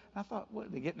 I thought,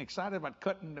 what, they're getting excited about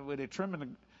cutting, where they're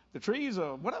trimming the trees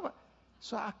or whatever.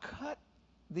 So I cut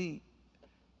the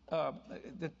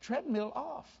treadmill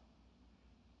off.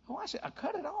 Oh, I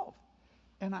cut it off.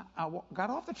 And I got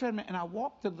off the treadmill and I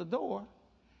walked to the door.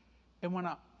 And when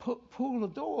I pulled the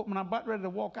door, when I'm about ready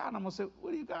to walk out, I'm going to say,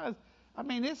 what are you guys?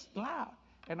 It's loud.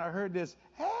 And I heard this,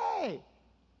 hey,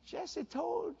 Jesse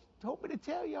told me to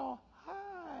tell y'all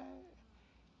hi.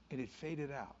 And it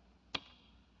faded out.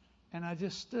 And I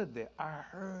just stood there. I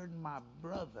heard my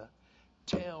brother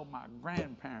tell my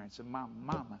grandparents and my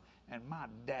mama and my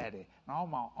daddy and all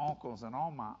my uncles and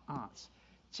all my aunts,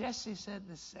 Jesse said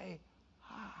to say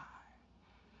hi.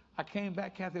 I came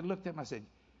back, Kathy looked at me, I said,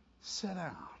 sit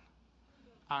down.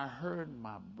 I heard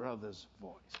my brother's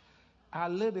voice. I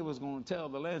literally was going to tell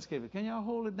the landscaper, can y'all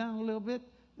hold it down a little bit?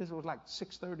 This was like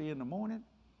 6:30 in the morning.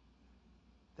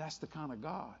 That's the kind of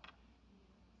God.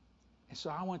 And so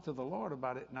I went to the Lord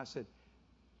about it, and I said,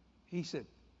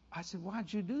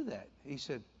 why'd you do that? He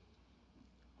said,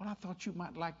 well, I thought you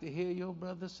might like to hear your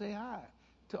brother say hi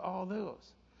to all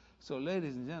those. So,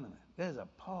 ladies and gentlemen, there's a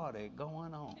party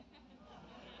going on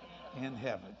in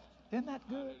heaven. Isn't that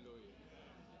good?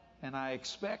 And I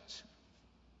expect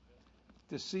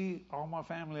to see all my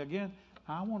family again.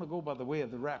 I want to go by the way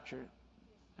of the rapture.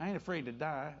 I ain't afraid to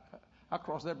die. I'll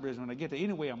cross that bridge when I get there.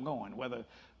 Any way I'm going, whether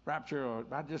Rapture, or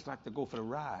I'd just like to go for the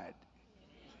ride.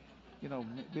 You know,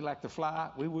 be like the fly.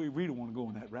 We really want to go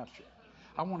in that rapture.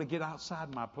 I want to get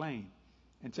outside my plane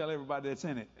and tell everybody that's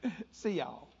in it, see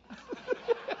y'all.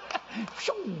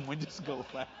 And just go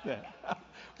like that.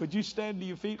 Would you stand to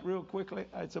your feet real quickly?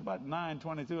 It's about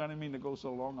 9:22. I didn't mean to go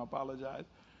so long. I apologize.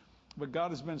 But God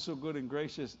has been so good and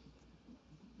gracious.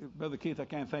 Brother Keith, I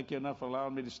can't thank you enough for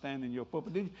allowing me to stand in your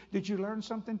pulpit. Did you learn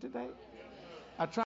something today? I tried.